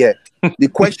 Yeah, the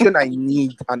question I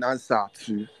need an answer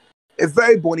to, a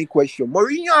very burning question.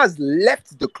 Mourinho has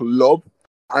left the club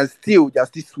and they're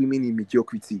still swimming in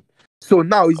mediocrity. So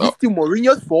now is this still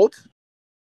Mourinho's fault?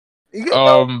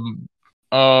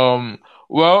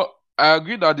 Well, I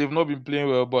agree that they've not been playing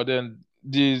well, but then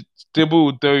the table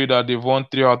will tell you that they've won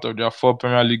 3 out of their 4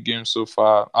 Premier League games so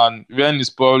far, and Rennes is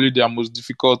probably their most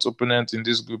difficult opponent in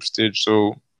this group stage.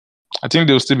 So I think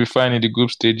they'll still be fine in the group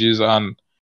stages, and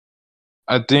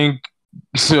I think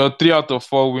 3 out of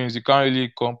 4 wins, you can't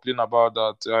really complain about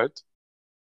that, right?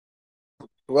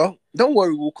 Well, don't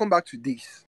worry, we'll come back to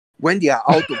this when they are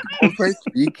out of the Conference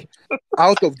League,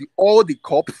 out of all the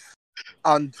cups,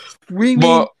 and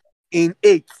swimming in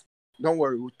 8th. Don't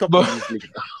worry, we'll talk But on this later.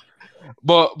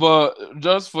 but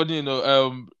just funny,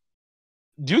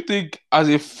 do you think as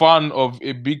a fan of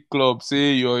a big club,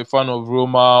 say you're a fan of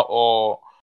Roma or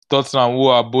Tottenham, who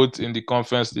are both in the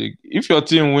Conference League, if your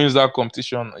team wins that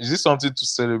competition, is this something to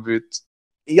celebrate?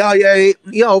 Yeah.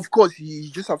 Of course, you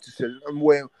just have to say.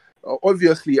 Well,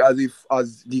 obviously,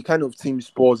 as the kind of team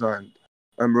Spurs and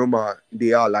Roma,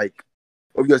 they are like.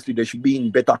 Obviously, they should be in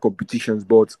better competitions,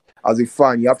 but as a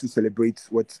fan, you have to celebrate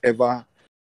whatever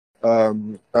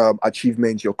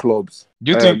achievement your clubs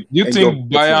end up Do you think getting.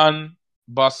 Bayern,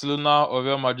 Barcelona, or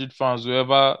Real Madrid fans will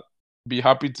ever be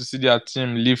happy to see their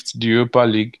team lift the Europa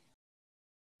League?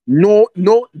 No,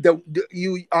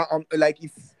 you like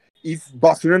if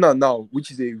Barcelona now,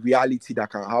 which is a reality that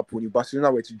can happen, if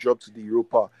Barcelona were to drop to the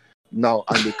Europa now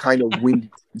and they kind of win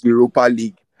the Europa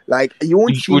League, like you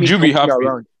won't see Would me you be jumping happy?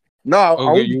 around. No, I Okay,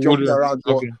 won't be you jumping wouldn't. around,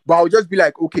 but Okay. I'll just be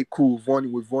like, okay, cool,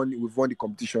 we've won the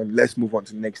competition. Let's move on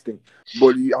to the next thing.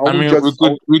 But I I won't mean, just.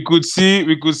 we could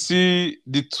see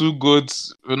the two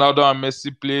goats, Ronaldo and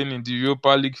Messi, playing in the Europa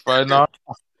League final.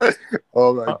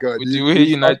 Oh my God, With the way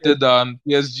United and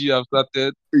PSG have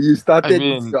started. you I started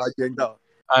this mean, agenda.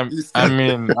 I'm You I started.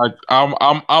 mean,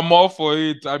 I'm all for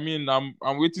it. I mean, I'm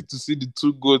waiting to see the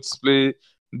two goats play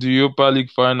the Europa League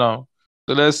final.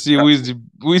 So let's see who is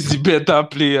the better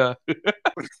player.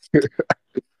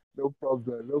 No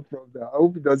problem, no problem. I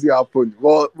hope it doesn't happen.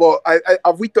 Well, I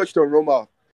have we touched on Roma?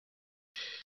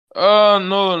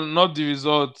 No, not the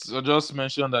results. I just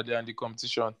mentioned that they're in the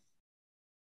competition.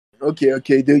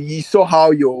 Okay. You saw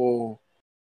how your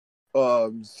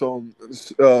some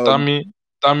Tammy,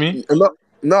 not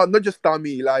not just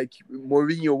Tammy, like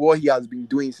Mourinho, what he has been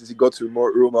doing since he got to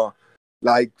Roma,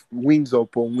 like wins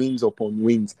upon wins upon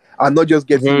wins, and not just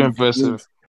very getting impressive. wins.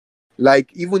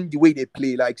 Like even the way they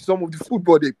play, like some of the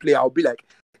football they play, I'll be like,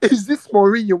 is this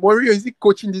Mourinho? Mourinho, is he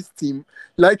coaching this team?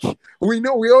 Like we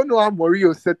all know how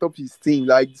Mourinho set up his team.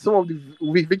 Like some of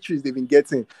the victories they've been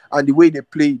getting and the way they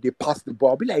play, they pass the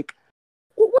ball. I'll be like,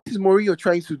 what is Mourinho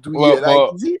trying to do Well, here?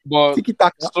 Like, is he but tiki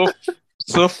taka?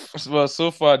 so so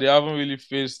far they haven't really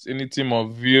faced any team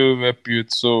of real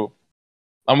repute. So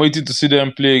I'm waiting to see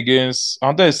them play against. I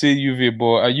want to say Juve,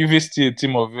 but are Juve still a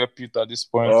team of repute at this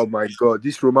point? Oh my God,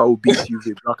 this Roma will beat you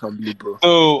with black and blue, bro.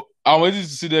 So I'm waiting to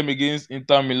see them against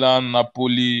Inter Milan,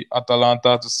 Napoli,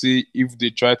 Atalanta to see if they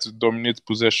try to dominate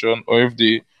possession or if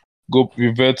they go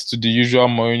revert to the usual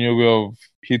Mourinho way of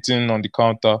hitting on the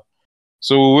counter.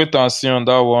 So we'll wait and see on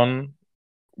that one.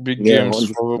 Big Yeah, games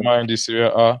for 100%. Roma in the Serie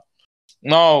A.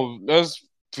 Now let's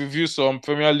preview some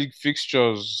Premier League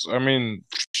fixtures. I mean,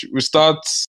 we start.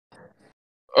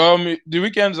 The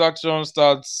weekend's action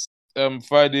starts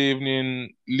Friday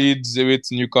evening. Leeds away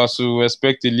to Newcastle. We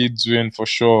expect a Leeds win for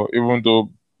sure, even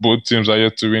though both teams are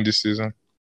yet to win this season.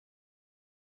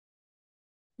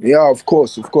 Yeah, of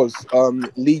course.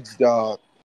 Leeds,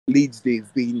 they've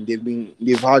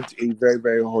had a very,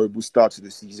 very horrible start to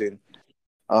the season.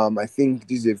 I think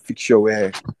this is a fixture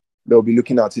where they'll be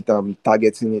looking at it and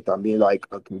targeting it and being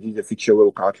like, okay, this is a fixture where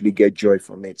we can actually get joy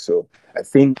from it. So I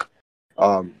think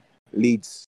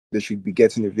Leeds, they should be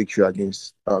getting a victory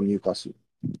against Newcastle.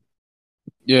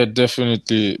 Yeah,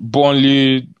 definitely.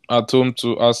 Burnley at home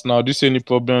to Arsenal. Do you see any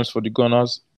problems for the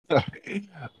Gunners?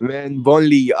 Man,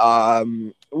 Burnley,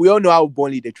 we all know how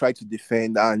Burnley they try to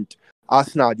defend, and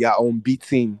Arsenal, they are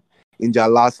unbeaten in their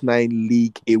last 9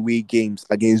 league away games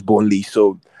against Burnley.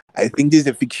 So I think this is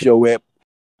a fixture where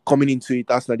coming into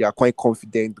it, Arsenal, they are quite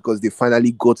confident because they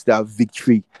finally got that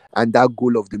victory and that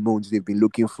goal of the month they've been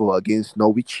looking for against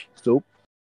Norwich. So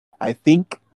I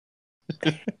think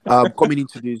coming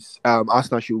into this,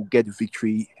 Arsenal should get the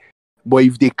victory. But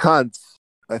if they can't,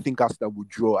 I think Arsenal would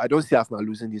draw. I don't see Arsenal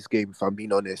losing this game, if I'm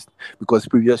being honest, because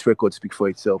previous records speak for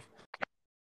itself.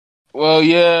 Well,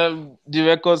 yeah, the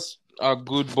records are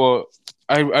good, but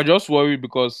I just worry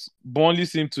because Burnley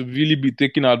seem to really be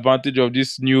taking advantage of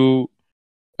this new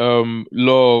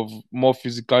law of more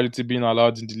physicality being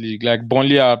allowed in the league. Like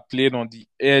Burnley are playing on the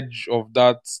edge of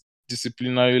that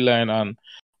disciplinary line, and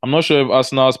I'm not sure if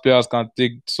Arsenal's players can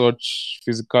take such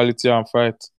physicality and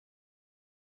fight.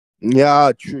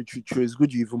 Yeah, true. It's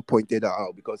good you even pointed that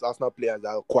out because Arsenal players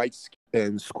are quite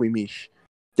squeamish.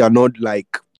 They're not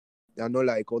like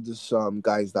all these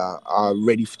guys that are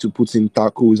ready to put in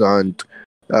tackles and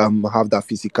have that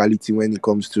physicality when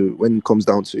it comes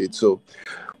down to it. So,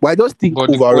 but I just think But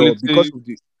the overall because quality, of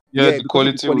the yeah, the because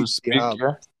of the quality will quality they speak. have,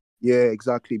 Yeah. yeah,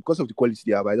 exactly because of the quality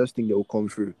they have, I just think they will come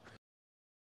through.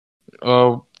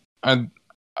 And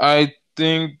I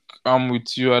think I'm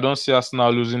with you. I don't see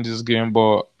Arsenal losing this game,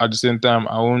 but at the same time,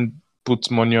 I won't put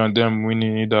money on them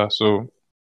winning either. So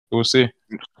we'll see.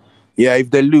 Yeah, if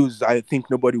they lose, I think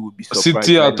nobody would be surprised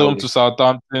City right at now. home to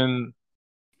Southampton.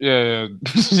 Yeah.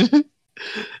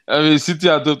 I mean, City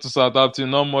at home to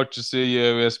Southampton. Not much to say.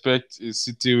 Yeah, we expect a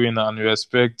City win and we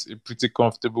expect a pretty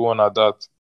comfortable one at that.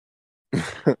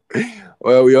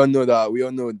 Well, we all know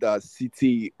that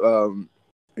City,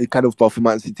 the kind of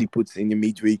performance City puts in the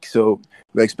midweek, so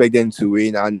we expect them to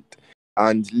win.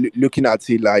 And looking at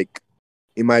it, like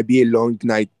it might be a long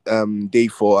night day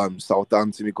for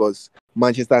Southampton because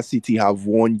Manchester City have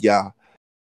won their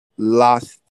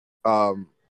last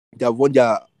they have won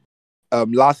their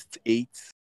last 8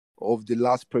 of the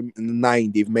last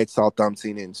 9 they've met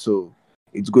Southampton in, so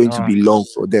it's going to be long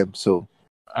for them. So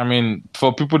I mean,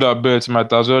 for people that bet,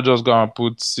 might as well just go and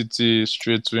put City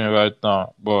straight win right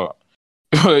now. But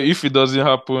if it doesn't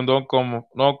happen, don't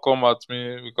come at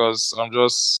me because I'm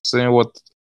just saying what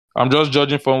I'm just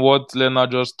judging from what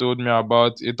Leonard just told me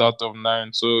about 8 out of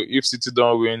 9. So if City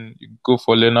don't win, you go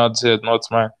for Leonard's head, not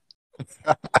mine.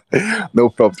 no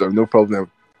problem.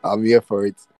 I'm here for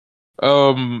it.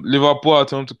 Liverpool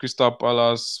at home to Crystal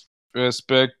Palace.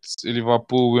 Respect a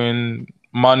Liverpool win.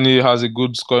 Mane has a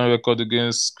good scoring record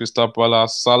against Crystal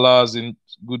Palace. Salah has a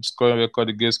good scoring record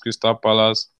against Crystal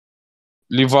Palace.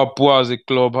 Liverpool as a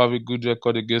club have a good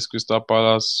record against Crystal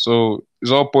Palace. So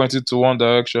it's all pointed to one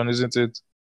direction, isn't it?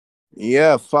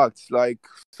 Yeah, facts. Like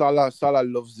Salah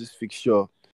loves this fixture.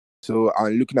 So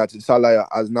I'm looking at it. Salah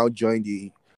has now joined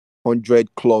the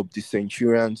 100 club, the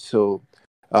Centurion. So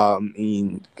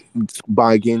in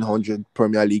bagging 100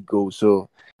 Premier League goals. So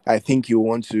I think he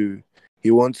wants to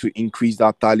increase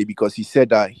that tally because he said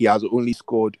that he has only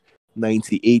scored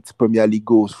 98 Premier League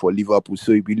goals for Liverpool.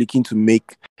 So he'll be looking to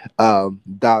make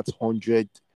that 100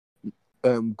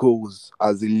 goals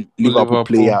as a Liverpool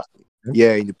player.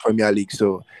 Yeah, in the Premier League.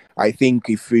 So I think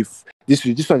if this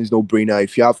one is no brainer.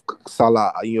 If you have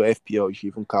Salah in your FPL, you should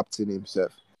even captain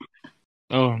himself.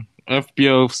 Oh,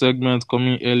 FPL segment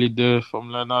coming early there from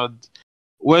Leonard.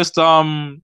 West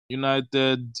Ham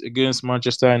United against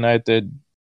Manchester United.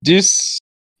 This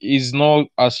is not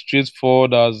as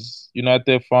straightforward as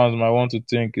United fans might want to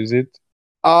think, is it?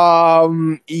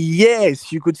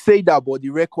 Yes, you could say that, but the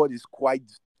record is quite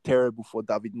terrible for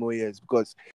David Moyes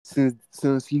because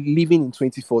since leaving in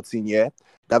 2014, yeah,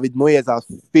 David Moyes has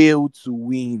failed to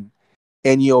win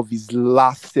any of his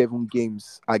last 7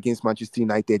 games against Manchester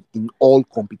United in all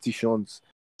competitions.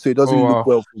 So it doesn't look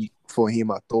well for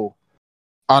him at all.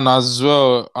 And as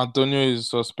well, Antonio is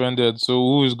suspended. So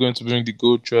who is going to bring the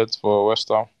goal threat for West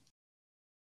Ham?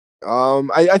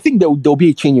 I think there'll be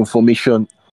a change in formation.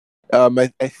 I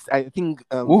think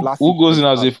who goes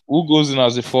in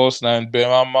as a false 9,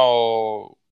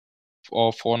 Benrahma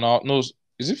or Fornal? No,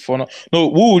 is it Fornal? No,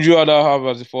 who would you rather have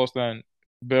as a false 9,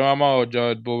 Benrahma or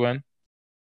Jared Bowen?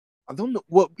 I don't know.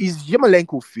 Well, is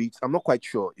Yarmolenko fit? I'm not quite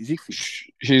sure. Is he fit?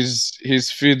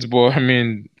 He's fit, but I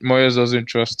mean, Moyes doesn't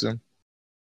trust him.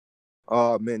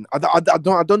 Oh man, I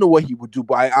don't know what he would do,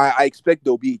 but I expect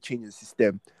there'll be a change in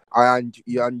system. And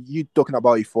you talking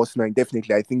about a false 9,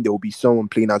 definitely. I think there will be someone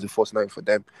playing as a false 9 for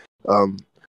them.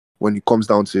 When it comes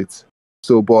down to it.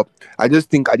 So, but I just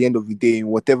think at the end of the day,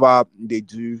 whatever they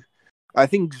do, I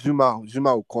think Zuma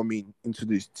will come into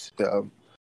this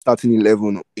starting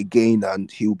 11 again,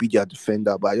 and he'll be their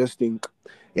defender. But I just think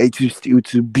it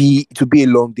will be a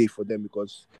long day for them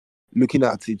because looking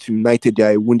at it, United,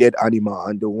 they're a wounded animal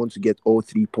and they want to get all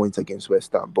 3 points against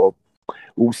West Ham. But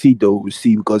we'll see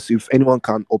because if anyone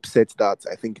can upset that,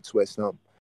 I think it's West Ham.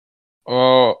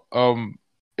 A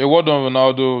word on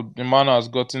Ronaldo. The man has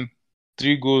gotten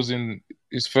 3 goals in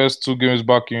his first 2 games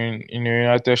back in a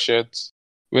United shirt.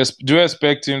 Do you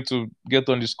expect him to get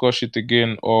on the score sheet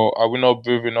again, or are we not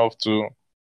brave enough to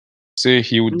say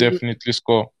he would definitely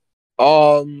score?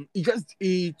 I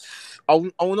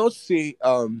will not say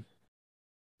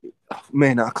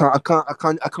man, I can't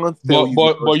tell you.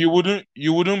 But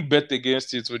you wouldn't bet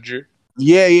against it, would you?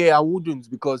 Yeah, I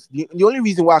wouldn't because the only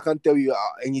reason why I can't tell you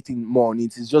anything more on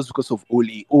it is just because of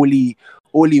Oli.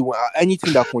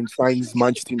 Anything that concerns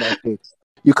Manchester United,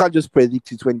 you can't just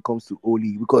predict it when it comes to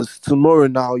Oli because tomorrow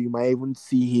now you might even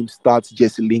see him start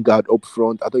Jesse Lingard up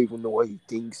front. I don't even know what he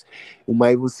thinks. You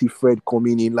might even see Fred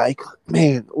coming in. Like,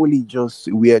 man, Oli just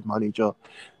a weird manager.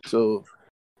 So.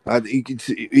 But we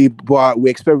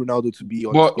expect Ronaldo to be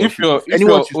on the score sheet. If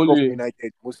anyone should score for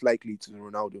United, most likely to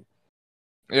Ronaldo.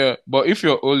 Yeah, but if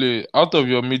you're Ole, out of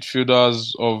your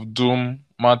midfielders of Doom,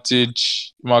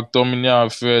 Matic, McTominay,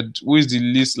 and Fred, who is the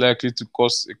least likely to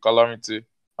cause a calamity?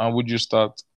 And would you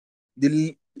start?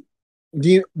 Wait,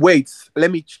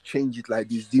 let me change it like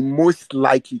this. The most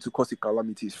likely to cause a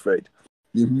calamity is Fred.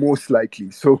 The most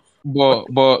likely. So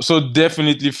But so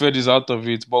definitely Fred is out of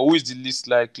it. But who is the least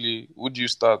likely? Who do you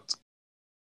start?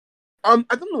 I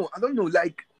don't know. I don't know.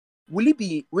 Like, will it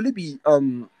be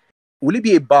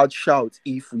a bad shout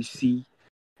if we see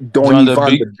Van Donny der van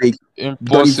Beek? der Beek,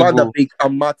 Donny van der Impossible. Beek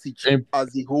and Matic Im-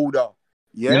 as the holder?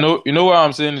 you Yeah. know, you know what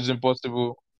I'm saying is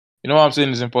impossible. You know what I'm saying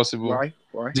is impossible. Why?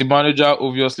 Why? The manager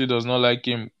obviously does not like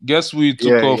him. Guess who he took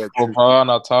Yeah. off Yeah. for True.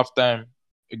 Varane at halftime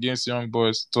against Young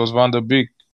Boys? It was Van der Beek.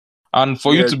 And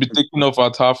for you Yeah. to be True. taken off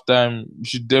at halftime, you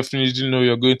should definitely know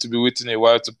you're going to be waiting a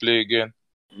while to play again.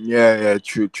 Yeah. Yeah.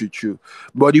 True. True. True.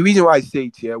 But the reason why I say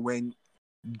it here, when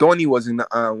Donny was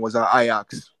at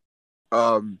Ajax,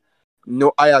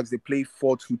 Ajax they play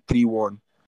 4-2-3-1.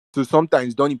 So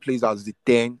sometimes Donny plays as the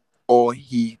 10 or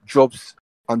he drops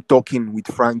and talking with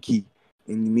Frankie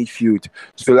in the midfield.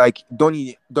 So like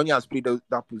Donny has played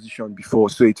that position before,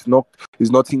 so it's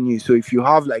nothing new. So if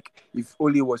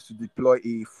Ole was to deploy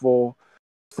a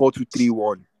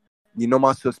 4-2-3-1, the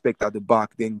normal suspect at the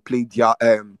back, then play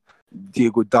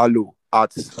Diego Dallo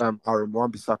at Aaron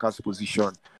Wan-Bissaka's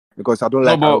position, because I don't No,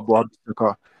 like Aaron but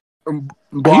Wan-Bissaka.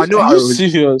 But I know are you Aaron.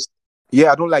 serious?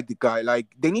 Yeah, I don't like the guy. Like,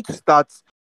 they need to start.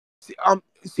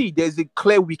 There's a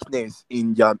clear weakness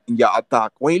in your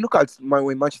attack. When you look at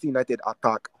when Manchester United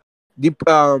attack, the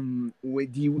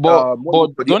with the what do you But call,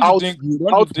 the don't you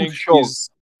output think shot. his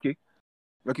Okay,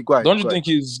 okay, go ahead, don't you go ahead. think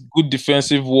his good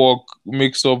defensive work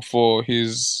makes up for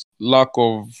his lack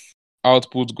of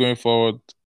output going forward?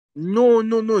 No,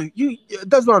 no, no.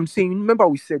 That's what I'm saying. Remember,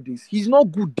 we said this. He's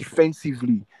not good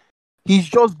defensively. He's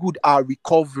just good at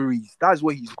recoveries. That's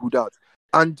what he's good at.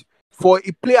 And for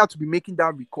a player to be making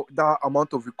that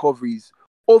amount of recoveries,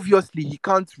 obviously he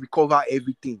can't recover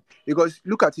everything. Because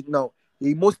look at it now.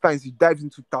 Most times he dives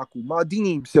into tackle.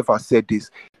 Maldini himself has said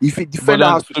this. If a But defender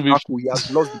then has to to be tackle, he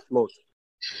has lost the plot.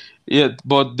 yeah,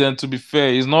 but then to be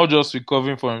fair, he's not just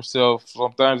recovering for himself.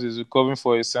 Sometimes he's recovering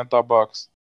for his centre backs.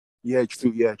 Yeah,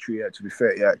 true. Yeah, true. Yeah, to be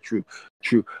fair, yeah, true,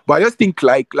 true. But I just think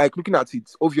like looking at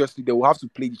it, obviously they will have to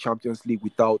play the Champions League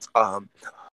without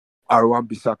Aaron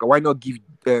Bissaka. Why not give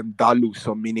Dalu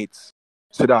some minutes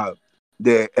so that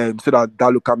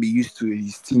Dalu can be used to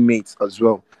his teammates as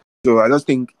well. So I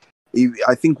think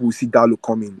we'll see Dalu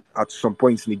coming at some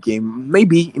points in the game.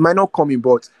 Maybe it might not come in,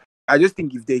 but I just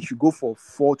think if they should go for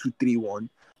 4-2-3-1,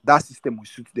 that system will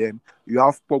suit them. You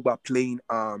have Pogba playing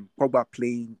On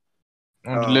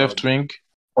the left um, wing.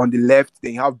 on the left,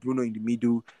 then you have Bruno in the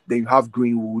middle, then you have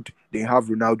Greenwood, then you have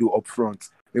Ronaldo up front.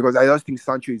 Because I just think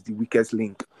Sancho is the weakest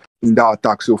link in that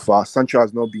attack so far. Sancho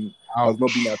has not been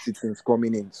at it since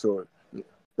coming in, so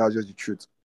that's just the truth.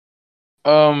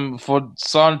 For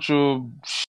Sancho,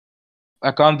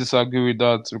 I can't disagree with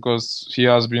that because he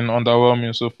has been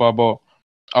underwhelming so far. But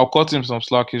I'll cut him some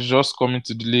slack. He's just coming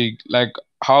to the league. Like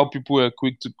how people were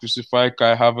quick to crucify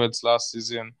Kai Havertz last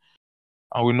season,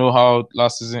 and we know how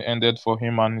last season ended for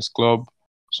him and his club.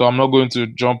 So I'm not going to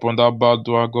jump on that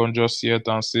bandwagon just yet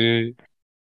and say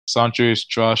Sancho is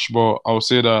trash. But I'll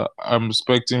say that I'm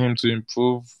expecting him to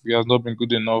improve. He has not been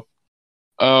good enough.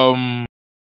 Um,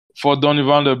 for Donny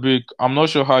van der Beek, I'm not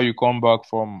sure how you come back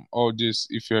from all this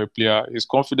if you're a player. His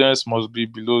confidence must be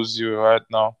below zero right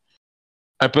now.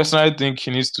 I personally think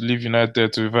he needs to leave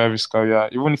United to revive his career,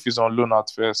 even if he's on loan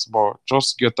at first, but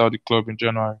just get out of the club in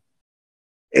January.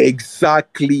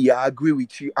 Exactly, I agree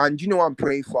with you. And you know what I'm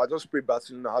praying for? I just pray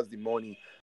Barcelona has the money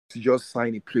to just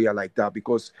sign a player like that,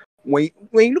 because when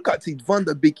you look at it, Van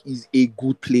der Beek is a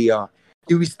good player.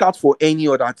 He will start for any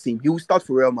other team. He will start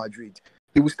for Real Madrid.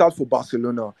 He will start for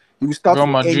Barcelona. He will start Real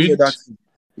for any Madrid, other team.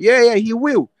 Yeah, yeah, he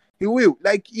will. He will.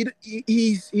 Like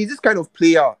he's this kind of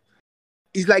player.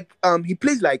 He's like he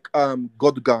plays like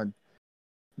Godgan.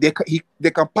 They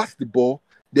can pass the ball,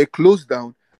 they close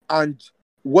down, and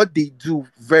what they do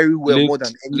very well more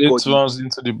than late anybody. runs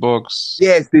into the box.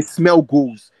 Yes, they smell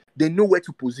goals. They know where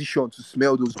to position to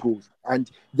smell those goals, and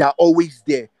they are always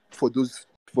there for those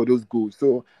goals.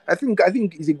 So I think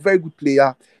he's a very good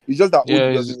player. It's just that Yeah,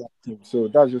 Odi doesn't like him. So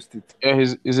that's just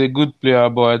it. he's a good player,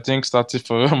 but I think starting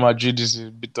for Real Madrid is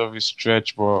a bit of a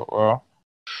stretch. But well,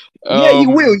 Yeah, he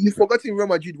will. um, You forgot Real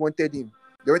Madrid wanted him.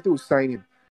 They wanted to sign him.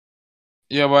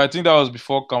 yeah, but I think that was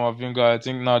before Camavinga. I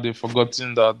think now they've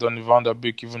forgotten that Donny van der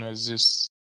Beek even exists.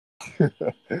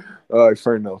 All right,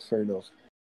 fair enough. Fair enough.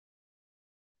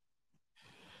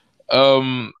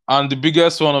 And the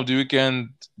biggest one of the weekend,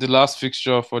 the last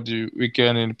fixture for the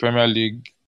weekend in the Premier League,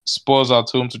 Spurs at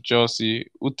home to Chelsea.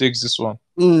 Who takes this one?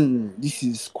 This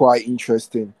is quite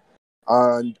interesting,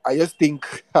 and I just think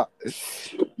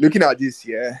looking at this,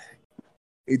 yeah,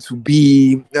 it will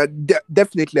be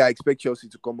definitely. I expect Chelsea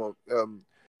to come up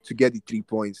to get the 3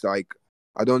 points. Like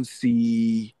I don't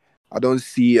see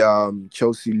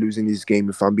Chelsea losing this game.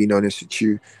 If I'm being honest with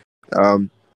you,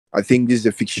 I think this is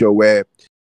a fixture where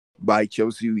by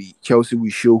Chelsea will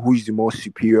show who is the more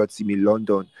superior team in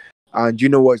London. And you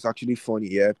know what's actually funny?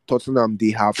 Yeah, Tottenham,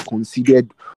 they have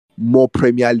conceded more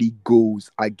Premier League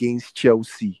goals against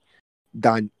Chelsea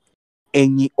than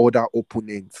any other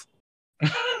opponent.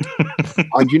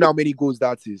 And you know how many goals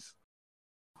that is?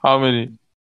 How many?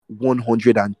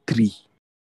 103.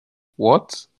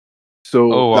 What?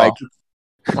 So Oh wow. like,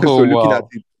 Oh so wow.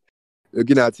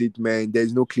 looking at it, man,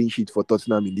 there's no clean sheet for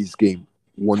Tottenham in this game.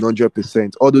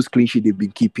 100%. All those clean sheets they've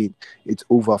been keeping, it's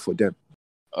over for them.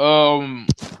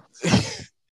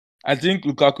 I think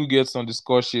Lukaku gets on the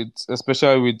score sheet,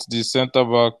 especially with the centre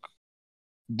back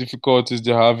difficulties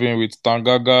they're having with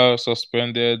Tanganga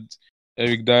suspended,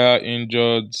 Eric Dyer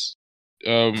injured,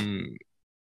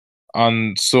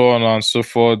 and so on and so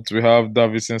forth. We have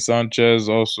Davinson Sanchez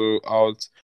also out.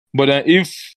 But then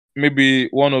if maybe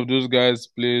one of those guys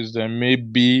plays, then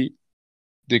maybe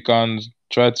they can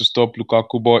try to stop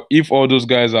Lukaku. But if all those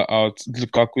guys are out,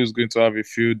 Lukaku is going to have a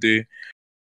field day.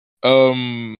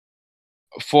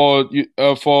 For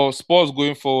Spurs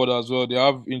going forward as well, they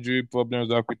have injury problems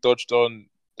like we touched on.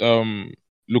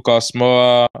 Lucas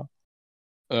Moura.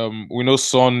 We know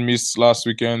Son missed last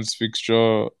weekend's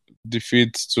fixture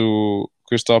defeat to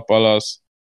Crystal Palace.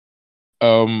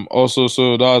 Also,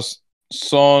 so that's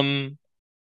Son,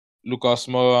 Lucas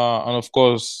Moura, and of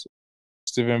course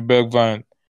Steven Bergwijn.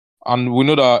 And we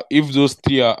know that if those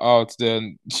three are out,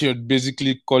 then you're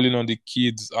basically calling on the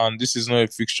kids. And this is not a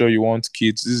fixture you want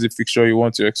kids. This is a fixture you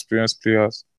want to experience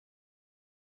players.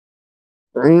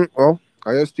 Well,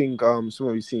 I just think some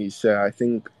of you things I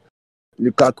think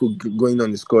Lukaku going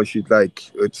on the score sheet, like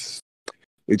it's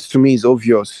to me it's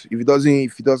obvious. If he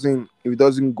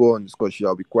doesn't go on the score sheet,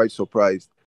 I'll be quite surprised.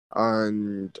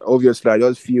 And obviously, I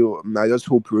just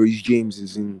hope Reece James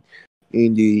is in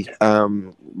the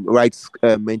right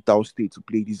mental state to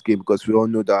play this game, because we all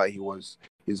know that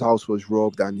his house was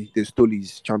robbed and they stole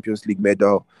his Champions League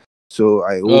medal. So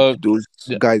I hope those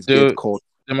guys get caught.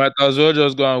 They might as well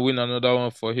just go and win another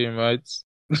one for him, right?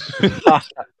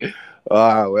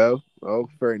 Well,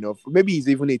 fair enough. Maybe he's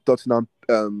even a Tottenham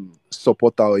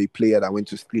supporter or a player that went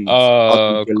to steal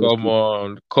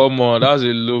it. Come on. That's a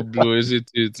low blow,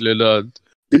 isn't it, Leonard?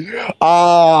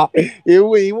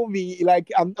 It won't be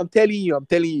like I'm telling you,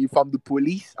 if I'm the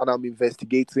police and I'm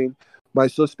investigating, my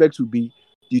suspects would be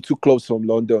the two clubs from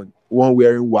London, one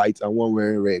wearing white and one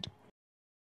wearing red.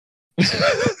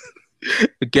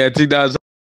 Okay, I think that's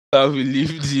how we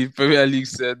leave the Premier League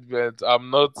segment. I'm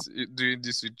not doing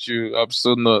this with you. I'm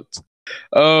so not.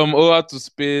 Over to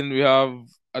Spain, we have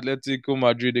Atletico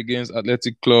Madrid against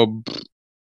Athletic Club.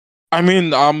 I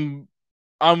mean, I'm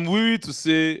weary to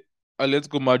say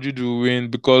Atletico Madrid will win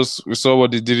because we saw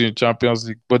what they did in Champions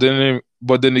League. But then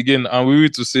again, I'm weary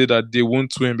to say that they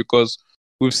won't win because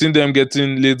we've seen them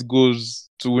getting late goals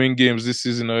to win games this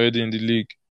season already in the league.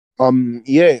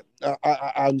 Yeah,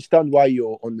 I understand why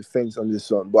you're on the fence on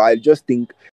this one, but I just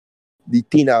think the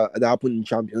thing that happened in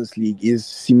Champions League is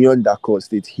Simeon da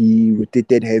Costa. He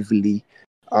rotated heavily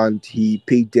and he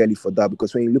paid dearly for that,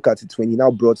 because when you look at it, when he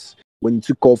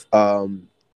took off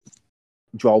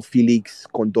Joao Felix,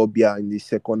 Kondogbia in the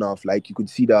second half, like you could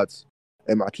see that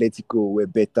Atletico were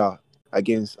better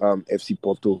against FC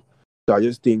Porto. So I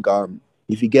just think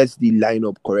if he gets the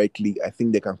lineup correctly, I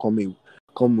think they can come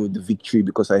with the victory,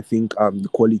 because I think the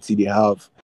quality they have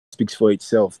speaks for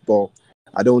itself. But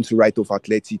I don't want to write off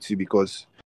Atleti too, because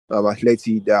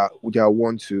Atleti they are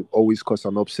one to always cause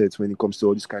an upset when it comes to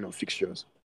all these kind of fixtures.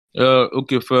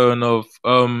 Okay, fair enough.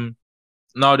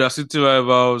 Now their city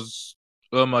rivals,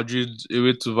 Real Madrid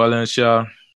away to Valencia.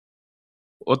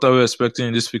 What are we expecting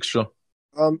in this fixture?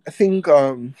 I think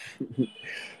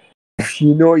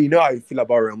you know how I feel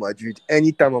about Real Madrid.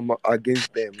 Anytime I'm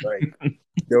against them, like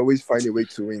they always find a way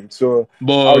to win. So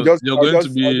you're going to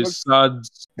be sad.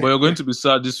 But you're going to be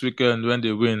sad this weekend when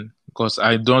they win, because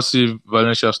I don't see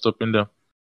Valencia stopping them.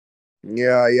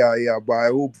 Yeah. But I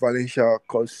hope Valencia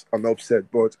cause an upset.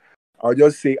 But I'll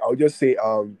just say, I'll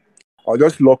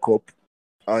just lock up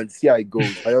and see how it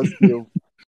goes. I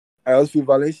just feel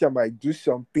Valencia might do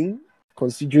something,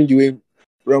 considering the way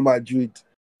Real Madrid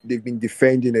they've been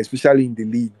defending, especially in the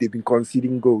league. They've been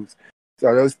conceding goals. So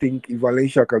I just think if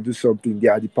Valencia can do something, they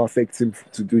are the perfect team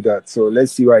to do that. So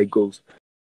let's see how it goes.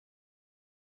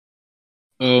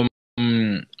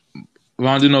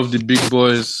 Rounding off the big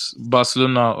boys,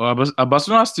 Barcelona. Are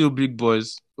Barcelona still big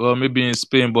boys? Well, maybe in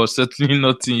Spain, but certainly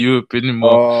not in Europe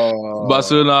anymore.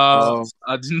 Barcelona.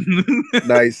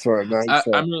 Nice one. I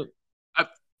mean,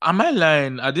 Am I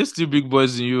lying? Are they still big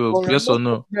boys in Europe? Oh, Yes or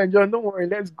no? John, don't worry.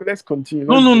 Let's continue.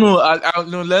 No, Let's no, go.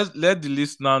 no. No. Let the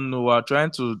listener know. We're trying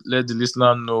to let the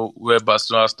listener know where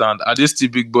Barcelona stand. Are they still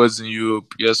big boys in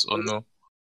Europe? Yes or no?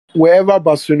 Wherever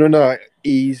Barcelona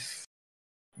is,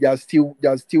 they are still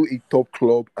a top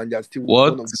club, and they are still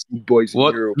What? one of the big boys in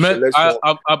What? Europe. So Man, let's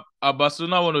not. are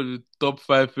Barcelona one of the top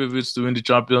 5 favorites to win the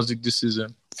Champions League this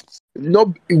season?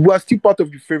 No, we are still part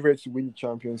of the favorites to win the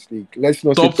Champions League. Let's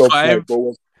not say Top top 5? five, but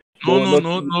No, we're no, not.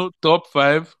 no, no. Top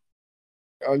 5?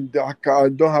 And I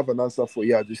don't have an answer for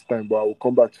you at this time, but I will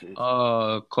come back to it.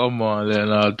 Oh, come on,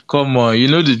 Leonard. Come on. You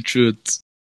know the truth.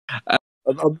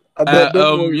 Don't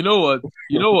worry. You know what?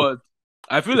 You know what?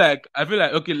 I feel like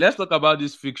okay, let's talk about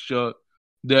this fixture.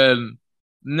 Then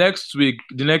next week,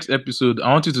 the next episode,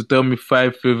 I want you to tell me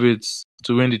 5 favorites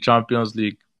to win the Champions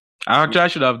League. I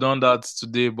should have done that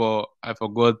today, but I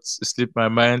forgot. It slipped my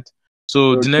mind.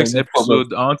 So the Okay, next no problem.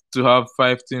 episode, I want to have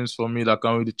 5 teams for me that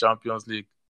can win the Champions League.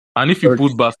 And if you Okay.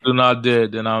 put Barcelona there,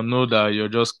 then I'll know that you're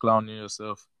just clowning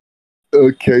yourself.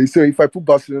 Okay, so if I put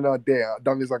Barcelona there,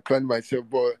 that means I clown myself.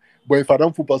 But if I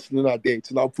don't put Barcelona there, it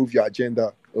will now prove your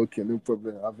agenda. Okay, no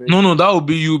problem. No, that would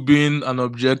be you being an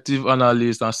objective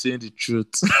analyst and saying the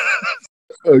truth.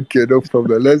 Okay, no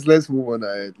problem. Let's move on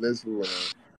ahead.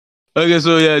 Okay,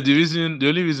 so yeah, the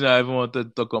only reason I even wanted to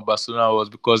talk on Barcelona was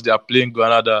because they are playing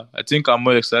Granada. I think I'm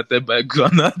more excited by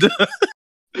Granada.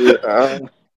 Yeah.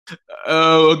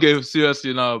 Okay,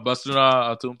 seriously now,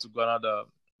 Barcelona at home to Granada.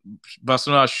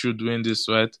 Barcelona should win this,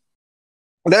 right?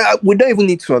 We don't even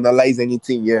need to analyze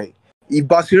anything here. If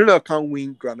Barcelona can't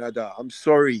win Granada, I'm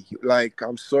sorry.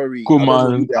 I'm sorry. I don't know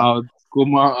who they are.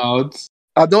 Koeman out.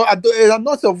 I'm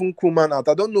not even Koeman out.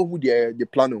 I don't know who they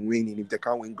plan on winning if they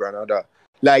can't win Granada.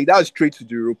 That's straight to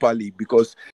the Europa League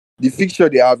because the fixture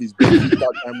they have is Benfica,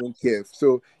 Diamond Kiev.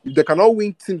 So if they cannot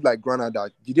win teams like Granada,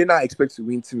 did they not expect to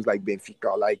win teams like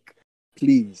Benfica?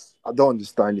 Please, I don't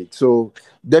understand it. So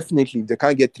definitely, if they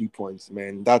can't get 3 points,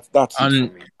 man, that's it for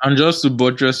me. And just to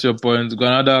buttress your point,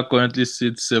 Granada currently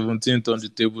sits 17th on the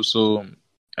table. So,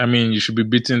 I mean, you should be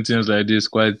beating teams like this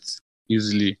quite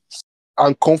easily.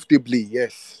 And comfortably,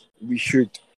 yes, we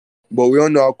should. But we all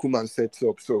know how Koeman sets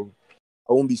up, so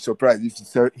I won't be surprised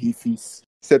if he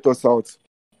set us out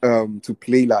to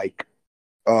play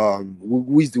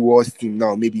who is the worst team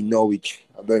now? Maybe Norwich.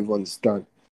 I don't even understand,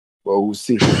 but we'll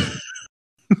see.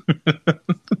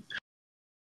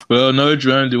 Well, Norwich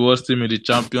were the worst team in the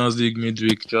Champions League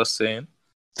midweek. Just saying.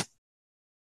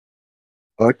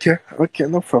 Okay,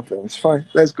 no problem. It's fine.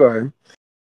 Let's go ahead.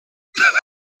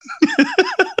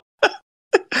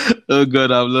 Oh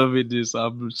God, I'm loving this.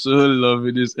 I'm so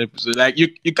loving this episode.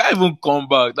 You can't even come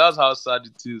back. That's how sad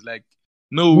it is.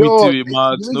 No witty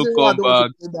remarks, no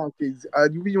comeback. The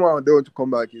reason why I don't want to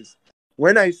come back is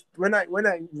when I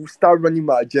start running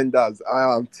my agendas,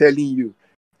 I am telling you,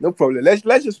 no problem. Let's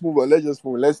just move on.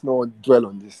 Let's not dwell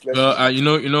on this.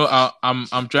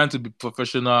 I'm trying to be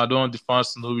professional. I don't want the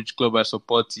fans to know which club I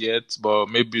support yet, but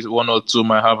maybe one or two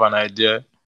might have an idea.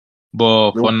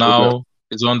 But for now,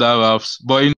 it's under wraps.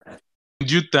 But in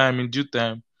due time,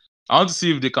 I want to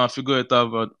see if they can figure it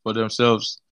out for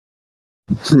themselves.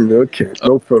 Okay,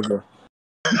 no problem.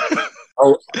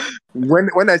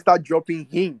 When I start dropping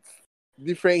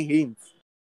different hints.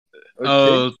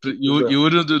 Okay. You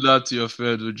wouldn't do that to your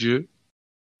friend, would you?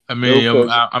 I mean,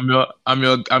 no I'm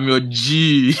your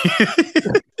G.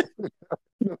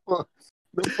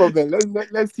 No problem.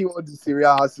 Let's see what the Serie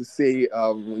A has to say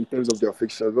in terms of their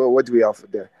fixtures. What do we have for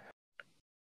there?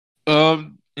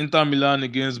 Inter Milan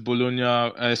against Bologna.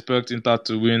 I expect Inter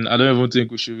to win. I don't even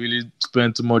think we should really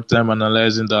spend too much time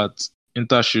analyzing that.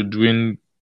 Inter should win,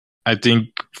 I think,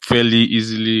 fairly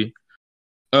easily.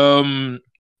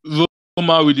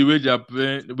 Roma, with the way they are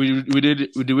playing,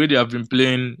 with the way they have been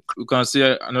playing, we can see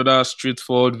another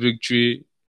straightforward victory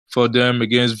for them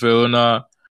against Verona.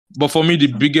 But for me, the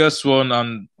biggest one,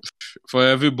 and for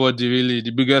everybody really,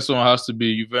 the biggest one has to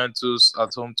be Juventus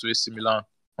at home to AC Milan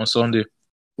on Sunday.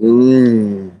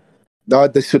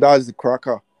 That's the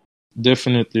cracker.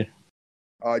 Definitely.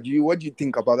 What do you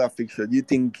think about that fixture? Do you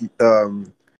think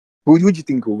who do you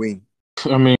think will win?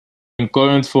 I mean, in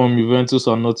current form, Juventus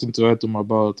are nothing to write home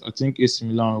about. I think AC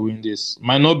Milan will win this.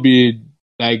 Might not be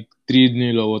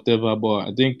 3-0 or whatever, but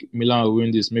I think Milan will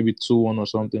win this, maybe 2-1 or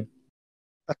something.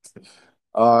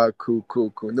 Cool.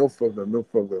 No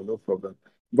problem.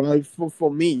 But for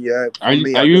me, yeah. Are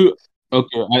you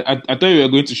okay? I thought you were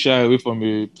going to shy away from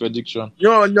a prediction.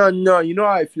 No. You know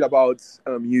how I feel about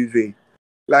Juve.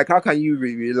 How can you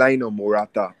rely on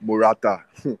Morata?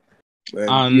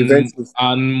 And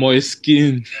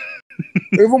Moiskin.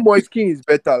 Even Moiskin is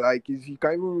better. Like you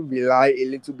can even rely a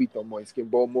little bit on Moiskin,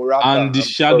 but Morata, And the I'm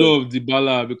sorry. shadow of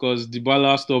Dybala, because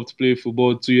Dybala stopped playing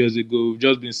football 2 years ago. We've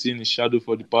just been seeing his shadow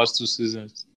for the past 2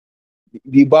 seasons.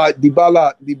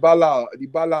 Dybala,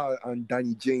 and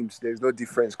Danny James. There's no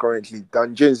difference currently.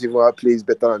 Dan James even plays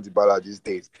better than Dybala these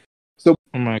days. So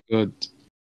Oh my god.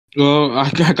 Well, I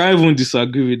can't even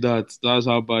disagree with that. That's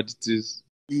how bad it is.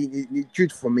 the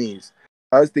truth for me is,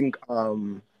 I just think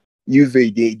Juve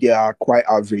they are quite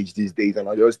average these days, and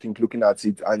I just think looking at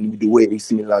it and the way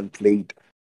AC Milan played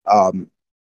um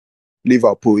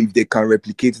Liverpool, if they can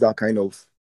replicate that kind of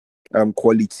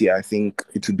quality, I think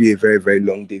it will be a very, very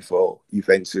long day for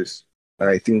Juventus. And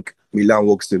I think Milan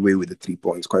walks away with the 3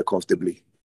 points quite comfortably.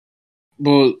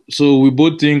 But so we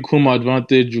both think home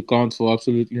advantage will count for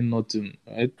absolutely nothing,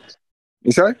 right?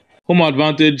 You sorry? Home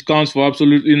advantage counts for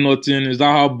absolutely nothing. Is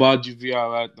that how bad you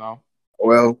are right now?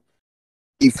 Well,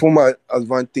 if home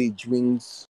advantage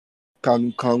wins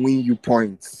can win you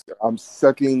points, I'm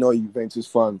certainly not Juventus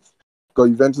fans. Because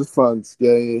Juventus fans,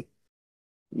 I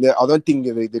don't think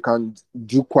they can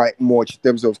do quite much in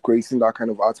terms of creating that kind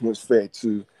of atmosphere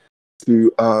to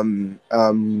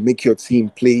make your team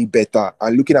play better.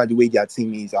 And looking at the way their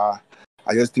team is, I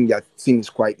just think their team is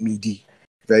quite needy,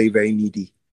 very, very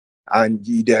needy. And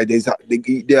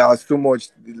there are so much,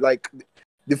 like,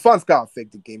 the fans can't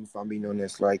affect the game, if I'm being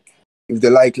honest. Like, if they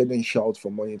like, let them shout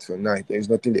from morning till night. There's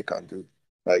nothing they can do.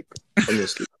 Like,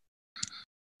 honestly.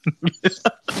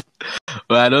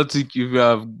 Well, I don't think if you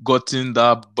have gotten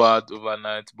that bad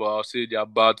overnight, but I'll say they are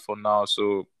bad for now.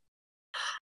 So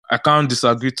I can't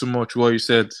disagree too much with what you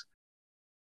said.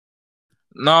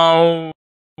 Now,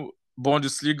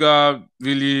 Bundesliga,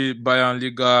 really Bayern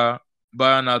Liga,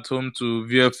 Bayern at home to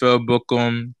VfL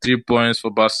Bochum, 3 points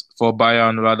for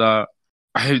Bayern rather.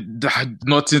 I had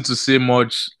nothing to say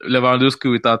much. Lewandowski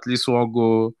with at least one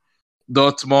goal.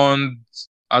 Dortmund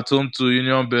at home to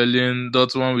Union Berlin.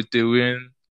 Dortmund with a win.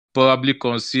 Probably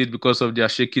concede because of their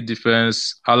shaky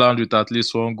defense. Haaland with at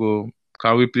least one goal.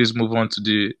 Can we please move on to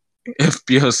the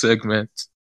FPL segment?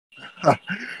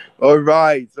 All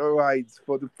right.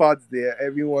 For the parts there,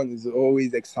 everyone is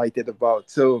always excited about.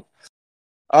 So,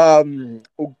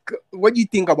 what do you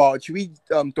think about? Should we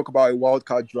talk about a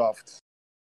wildcard draft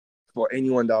for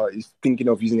anyone that is thinking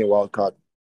of using a wildcard?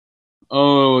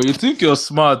 Oh, you think you're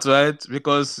smart, right?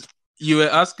 Because you were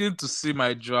asking to see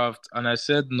my draft, and I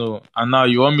said no. And now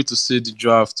you want me to see the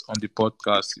draft on the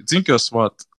podcast. You think you're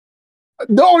smart?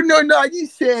 No. I didn't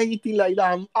say anything like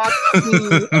that. I'm asking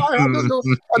you. I don't know.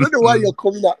 I don't know why you're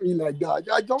coming at me like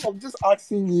that. I'm just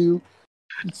asking you.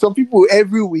 Some people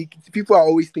every week, people are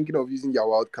always thinking of using their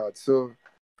wildcard.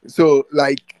 So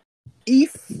like,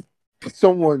 if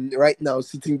someone right now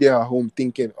sitting there at home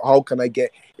thinking, how can I get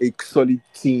a solid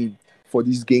team for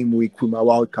this game week with my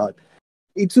wildcard?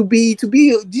 This will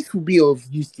be of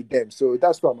use to them. So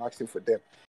that's what I'm asking for them.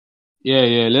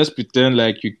 Yeah. Let's pretend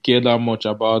like you care that much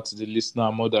about the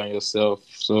listener more than yourself.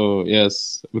 So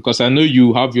yes, because I know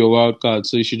you have your wild card,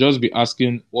 so you should just be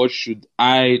asking, what should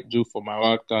I do for my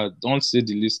wild card? Don't say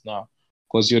the listener,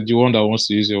 because you're the one that wants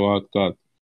to use your wild card.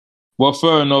 Well,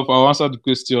 fair enough. I'll answer the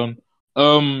question.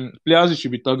 Players you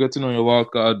should be targeting on your wild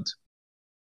card: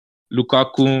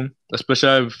 Lukaku,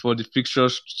 especially for the fixture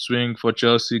swing for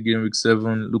Chelsea game week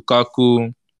 7.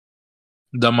 Lukaku,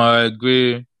 Demarai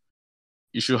Gray.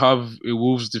 You should have a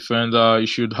Wolves defender. You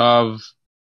should have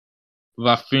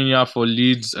Rafinha for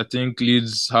Leeds. I think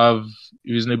Leeds have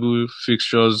reasonable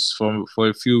fixtures for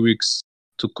a few weeks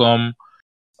to come.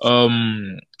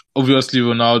 Obviously,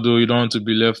 Ronaldo, you don't want to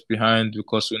be left behind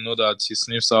because we know that he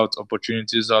sniffs out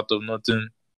opportunities out of nothing.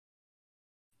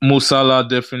 Mo Salah,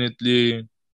 definitely.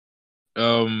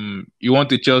 You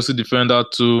want a Chelsea defender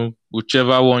too,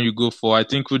 whichever one you go for. I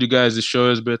think Rudiger is the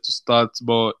surest bet to start,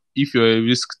 but if you're a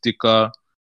risk taker,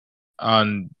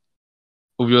 and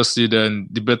obviously then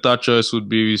the better choice would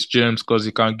be with James because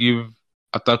he can give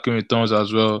attacking returns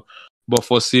as well. But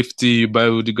for safety, you buy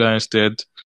Rudiger instead.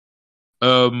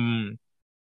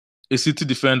 A City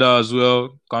defender as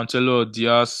well, Cancelo or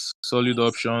Diaz, solid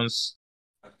options.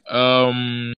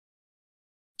 I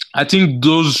think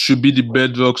those should be the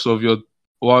bedrocks of your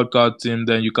wildcard team.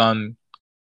 Then you can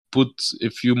put a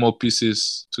few more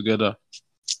pieces together.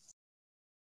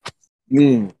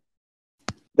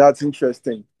 That's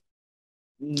interesting.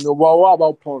 Well, what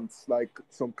about punts? Like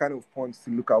some kind of punts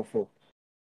to look out for?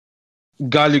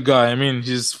 Gallagher, I mean,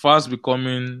 he's fast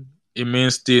becoming a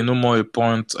mainstay, no more a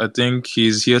point. I think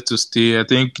he's here to stay. I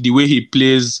think the way he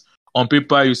plays, on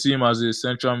paper, you see him as a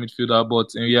central midfielder,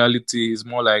 but in reality, he's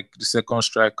more like the second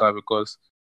striker because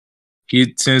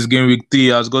He since game week 3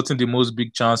 has gotten the most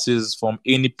big chances from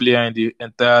any player in the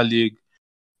entire league.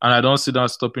 And I don't see that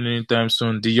stopping anytime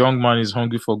soon. The young man is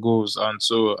hungry for goals. And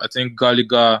so I think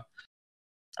Gallagher,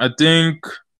 I think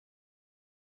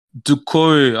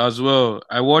Doucouré as well.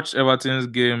 I watched Everton's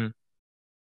game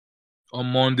on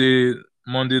Monday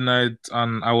night,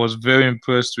 and I was very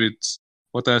impressed with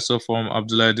what I saw from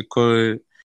Abdoulaye Doucouré.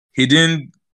 He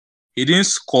didn't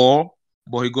score,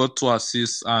 but he got 2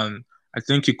 assists, and I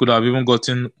think he could have even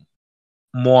gotten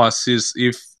more assists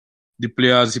if the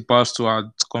players he passed to had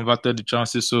converted the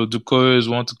chances. So Doucouré is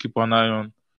one to keep an eye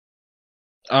on.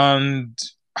 And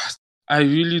I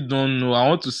really don't know. I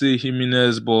want to say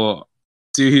Jimenez, but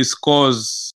till he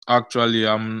scores, actually,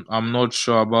 I'm not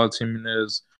sure about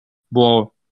Jimenez. But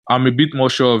I'm a bit more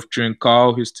sure of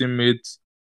Trincao. His teammate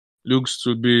looks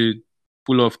to be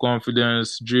full of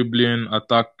confidence, dribbling,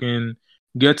 attacking,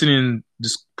 getting in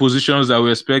positions that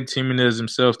we expect Jimenez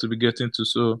himself to be getting to.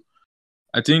 So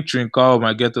I think Trincao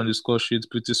might get on the score sheet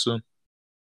pretty soon.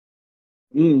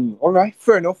 All right,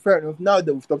 fair enough. Now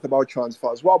that we've talked about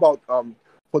transfers, what about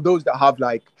for those that have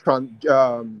like we've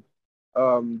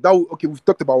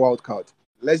talked about wildcard.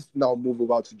 Let's now move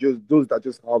over to just those that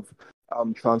just have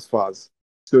transfers.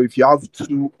 So if you have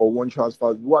 2 or 1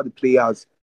 transfers, who are the players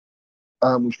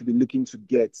we should be looking to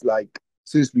get? Like,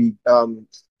 since we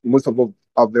most of us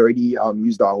have already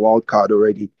used our wildcard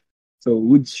already, so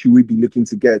which should we be looking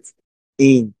to get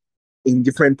in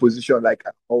different positions? Like,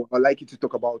 I'd like you to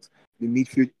talk about the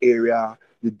midfield area,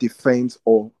 the defense,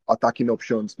 or attacking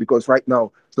options, because right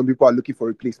now some people are looking for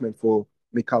replacement for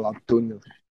Mikel Antonio.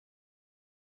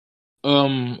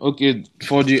 Okay,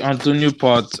 for the Antonio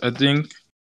part, I think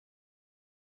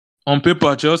on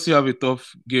paper Chelsea have a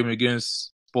tough game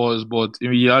against Spurs, but in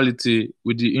reality,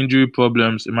 with the injury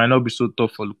problems, it might not be so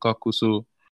tough for Lukaku. So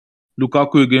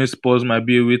Lukaku against Spurs might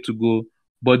be a way to go.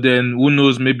 But then who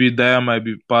knows, maybe Dyer might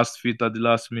be past fit at the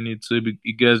last minute, so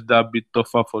it gets that bit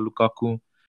tougher for Lukaku.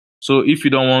 So if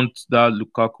you don't want that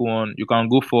Lukaku one, you can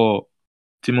go for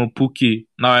Timo Pukki.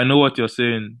 Now I know what you're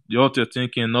saying. What you're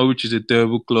thinking, Norwich is a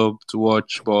terrible club to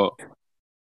watch, but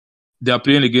they are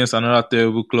playing against another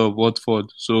terrible club, Watford.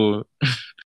 So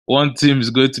one team is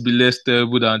going to be less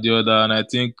terrible than the other, and I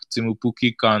think Timo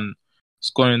Pukki can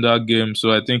score in that game.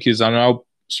 So I think he's another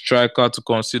striker to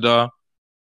consider.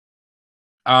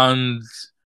 And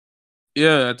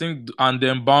yeah, I think, and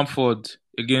then Bamford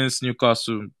against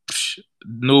Newcastle.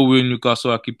 No way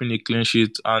Newcastle are keeping a clean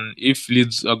sheet, and if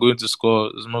Leeds are going to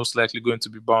score, it's most likely going to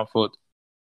be Bamford.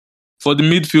 For the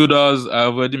midfielders,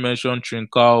 I've already mentioned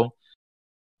Trincao,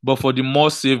 but for the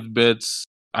more safe bets,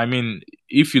 I mean,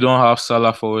 if you don't have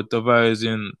Salah for whatever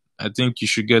reason, I think you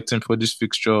should get him for this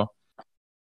fixture.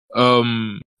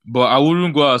 But I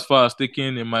wouldn't go as far as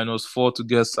taking a -4 to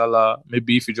get Salah.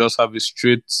 Maybe if you just have a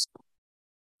straight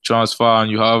transfer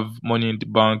and you have money in the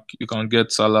bank, you can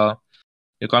get Salah.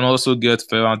 You can also get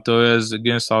Ferran Torres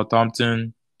against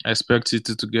Southampton. I expect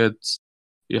City to get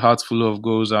a heart full of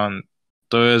goals, and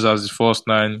Torres as the first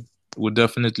 9 will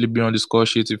definitely be on the score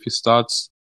sheet if he starts.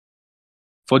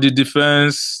 For the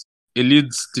defense, a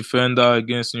Leeds defender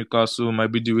against Newcastle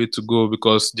might be the way to go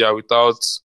because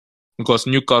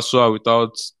Newcastle are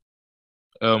without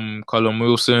Callum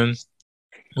Wilson,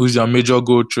 who's their major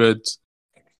goal threat.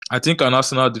 I think an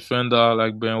Arsenal defender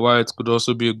like Ben White could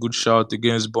also be a good shout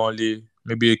against Burnley,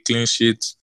 maybe a clean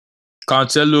sheet.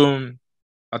 Cancelo,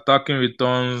 attacking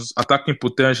returns, attacking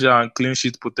potential and clean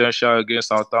sheet potential against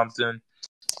Southampton.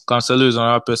 Cancelo is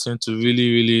another person to really,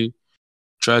 really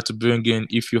try to bring in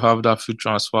if you have that free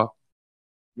transfer.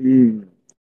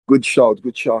 Good shout.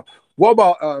 What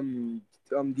about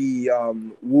the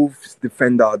Wolves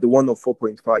defender, the one of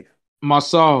 4.5?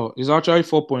 Marçal is actually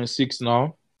 4.6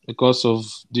 now because of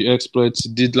the exploits he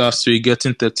did last week,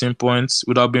 getting 13 points.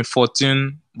 Would have been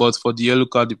 14, but for the yellow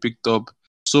card he picked up.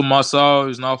 So Marçal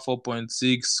is now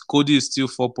 4.6. Cody is still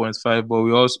 4.5, but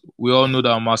we all know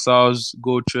that Marçal's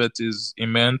goal threat is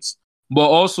immense. But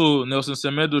also, Nelson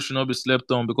Semedo should not be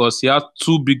slept on because he had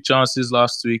 2 big chances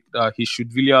last week that he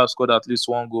should really have scored at least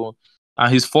 1 goal.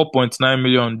 And his 4.9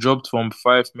 million dropped from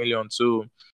 5 million. So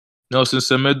Nelson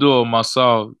Semedo or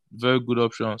Marçal, very good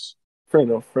options. Fair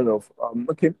enough.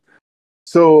 Okay.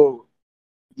 So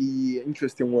the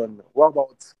interesting one. What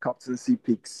about captaincy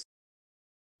picks?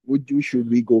 Who should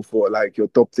we go for? Like your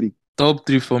top 3? Top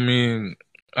 3 for me.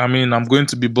 I mean, I'm going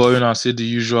to be boring and say the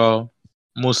usual.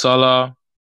 Mo Salah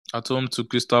at home to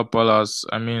Crystal Palace.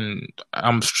 I mean,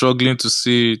 I'm struggling to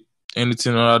see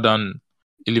anything other than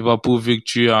a Liverpool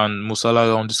victory and Mo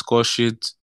Salah on the score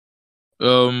sheet.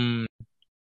 Looking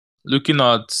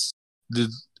at the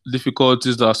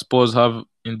difficulties that Spurs have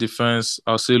in defense,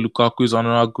 I'll say Lukaku is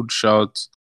another good shout.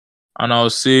 And I'll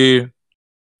say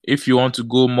if you want to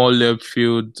go more left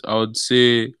field, I would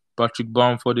say Patrick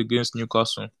Bamford against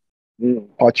Newcastle.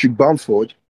 Patrick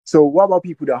Bamford. So what about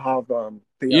people that have players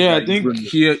Yeah, I like think Bruno?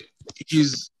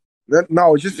 he's No, I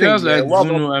was just saying, players like what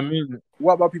Bruno. about I mean,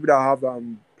 what about people that have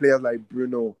players like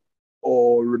Bruno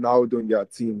or Ronaldo in their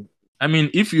team?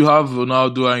 if you have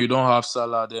Ronaldo and you don't have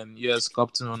Salah, then yes,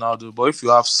 Captain Ronaldo. But if you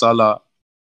have Salah,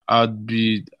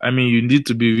 you need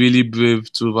to be really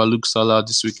brave to overlook Salah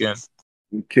this weekend.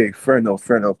 Okay, fair enough.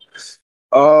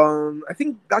 I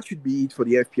think that should be it for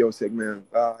the FPL segment.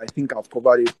 I think I've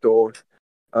covered it all.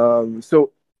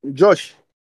 So Josh,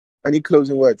 any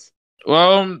closing words?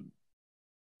 Well,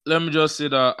 let me just say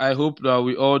that I hope that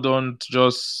we all don't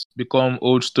just become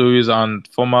old stories and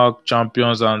former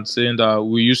champions and saying that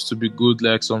we used to be good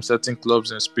like some certain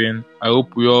clubs in Spain. I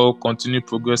hope we all continue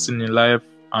progressing in life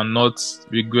and not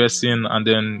regressing and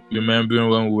then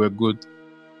remembering when we were good.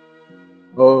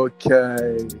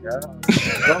 Okay.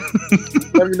 Well,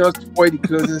 let me not spoil the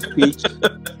closing speech.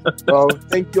 Well,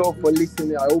 thank you all for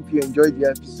listening. I hope you enjoyed the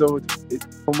episode.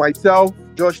 For myself,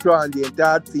 Joshua, and the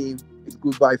entire team, it's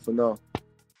goodbye for now.